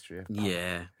on the history of punk.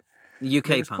 Yeah. It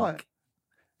UK was punk.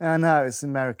 I know it's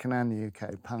American and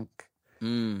UK punk,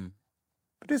 Mm.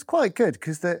 but it's quite good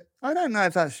because I don't know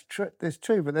if that's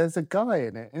true, but there's a guy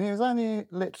in it, and he was only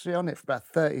literally on it for about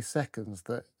 30 seconds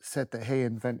that said that he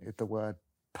invented the word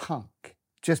punk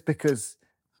just because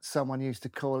someone used to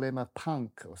call him a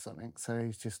punk or something. So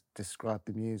he's just described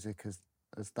the music as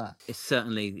that.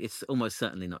 It's almost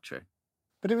certainly not true.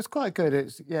 But it was quite good.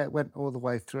 It went all the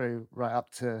way through right up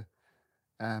to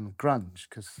grunge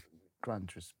because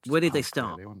grunge was. Just Where did they punk,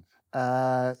 start? really, wasn't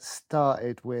it?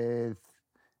 Started with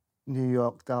New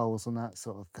York Dolls and that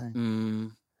sort of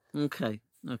thing. Okay.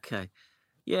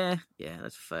 Yeah,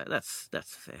 that's fair. That's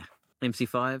fair.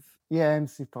 MC5. Yeah,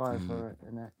 MC5 were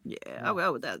in it. Yeah,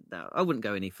 I wouldn't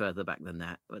go any further back than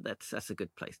that, but that's a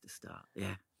good place to start.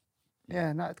 Yeah.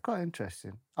 Yeah, no, it's quite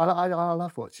interesting. I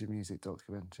love watching music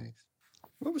documentaries.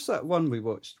 What was that one we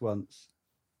watched once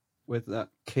with that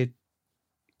kid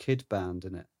band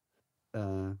in it?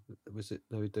 Was it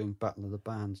they were doing Battle of the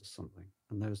Bands or something?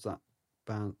 And there was that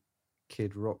band,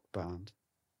 kid rock band.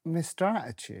 Mr.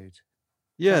 Attitude.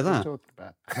 Yeah, What that. you're talking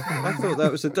about. I thought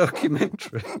that was a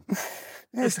documentary.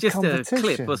 It's just a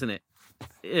clip, wasn't it?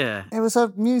 Yeah. It was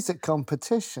a music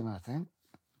competition, I think.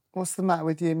 What's the matter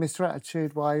with you, Mr.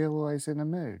 Attitude? Why are you always in a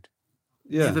mood?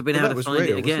 Yeah, Never been but able that to was find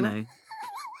real, it again, wasn't eh?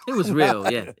 It was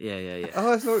real, yeah.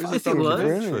 Oh, I thought it was Yes, a it was.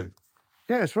 documentary.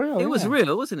 Yeah, it's real. It was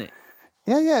real, wasn't it?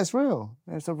 Yeah, it's real.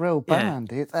 It's a real Yeah. band.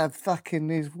 They have fucking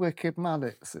these wicked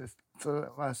mullets. It's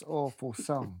the most awful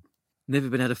song. Never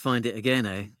been able to find it again,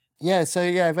 eh? Yeah, so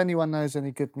if anyone knows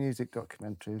any good music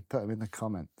documentaries, put them in the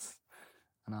comments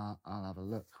and I'll have a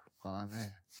look while I'm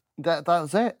here. That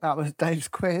was it. That was Dave's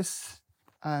quiz.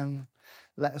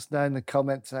 Let us know in the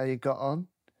comments how you got on.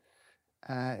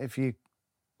 If you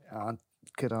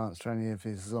could answer any of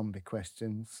his zombie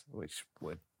questions, which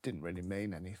didn't really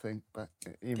mean anything, but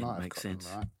you Didn't might have make got sense.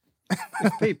 them right.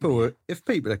 If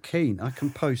people are keen, I can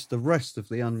post the rest of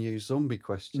the unused zombie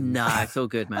questions. No, it's all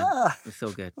good, man. It's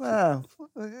all good. Well,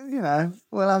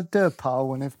 I'll do a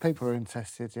poll, and if people are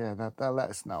interested, they'll let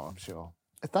us know, I'm sure.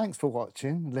 Thanks for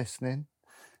watching, listening,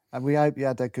 and we hope you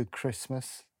had a good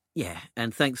Christmas. Yeah,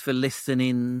 and thanks for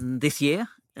listening this year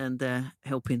and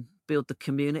helping build the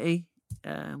community.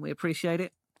 We appreciate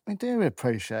it. We do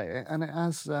appreciate it, and it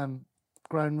has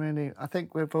grown really. I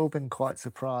think we've all been quite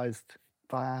surprised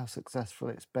by how successful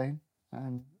it's been,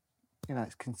 and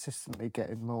it's consistently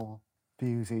getting more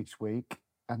views each week,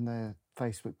 and the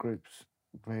Facebook group's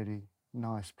really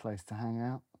nice place to hang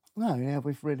out.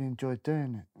 We've really enjoyed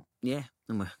doing it. Yeah,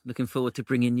 and we're looking forward to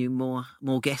bringing you more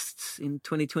guests in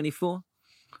 2024.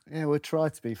 Yeah, we'll try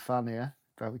to be funnier,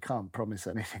 but we can't promise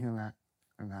anything on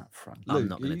that front. I'm Luke,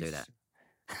 not going to do that.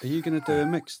 Are you going to do a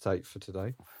mixtape for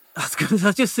today? I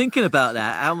was just thinking about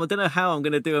that. I don't know how I'm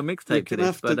going to do a mixtape to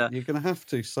this, but you're going to have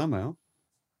to somehow.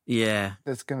 yeah,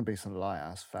 There's going to be some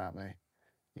Lighthouse Family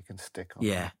you can stick on.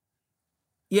 yeah.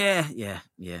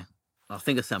 I'll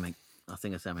think of something.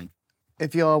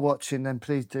 If you are watching, then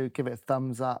please do give it a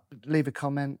thumbs up, leave a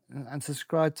comment, and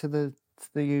subscribe to the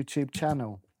YouTube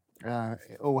channel.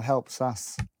 It all helps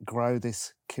us grow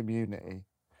this community.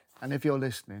 And if you're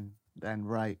listening, then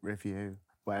rate, review,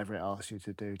 whatever it asks you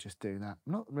to do, just do that.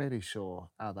 I'm not really sure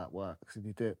how that works, if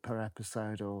you do it per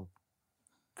episode or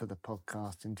for the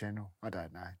podcast in general. I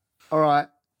don't know. All right,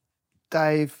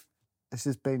 Dave, this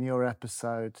has been your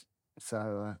episode,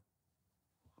 so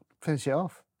finish it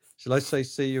off. Shall I say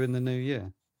see you in the new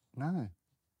year? No.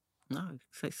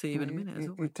 See you in a minute. As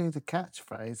You always. do the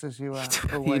catchphrase as you You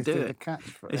always do do the it.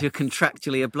 catchphrase. As you're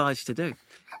contractually obliged to do.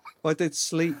 I did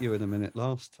sleep you in a minute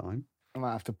last time. I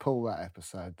might have to pull that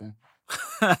episode then.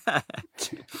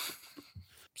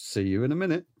 See you in a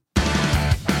minute.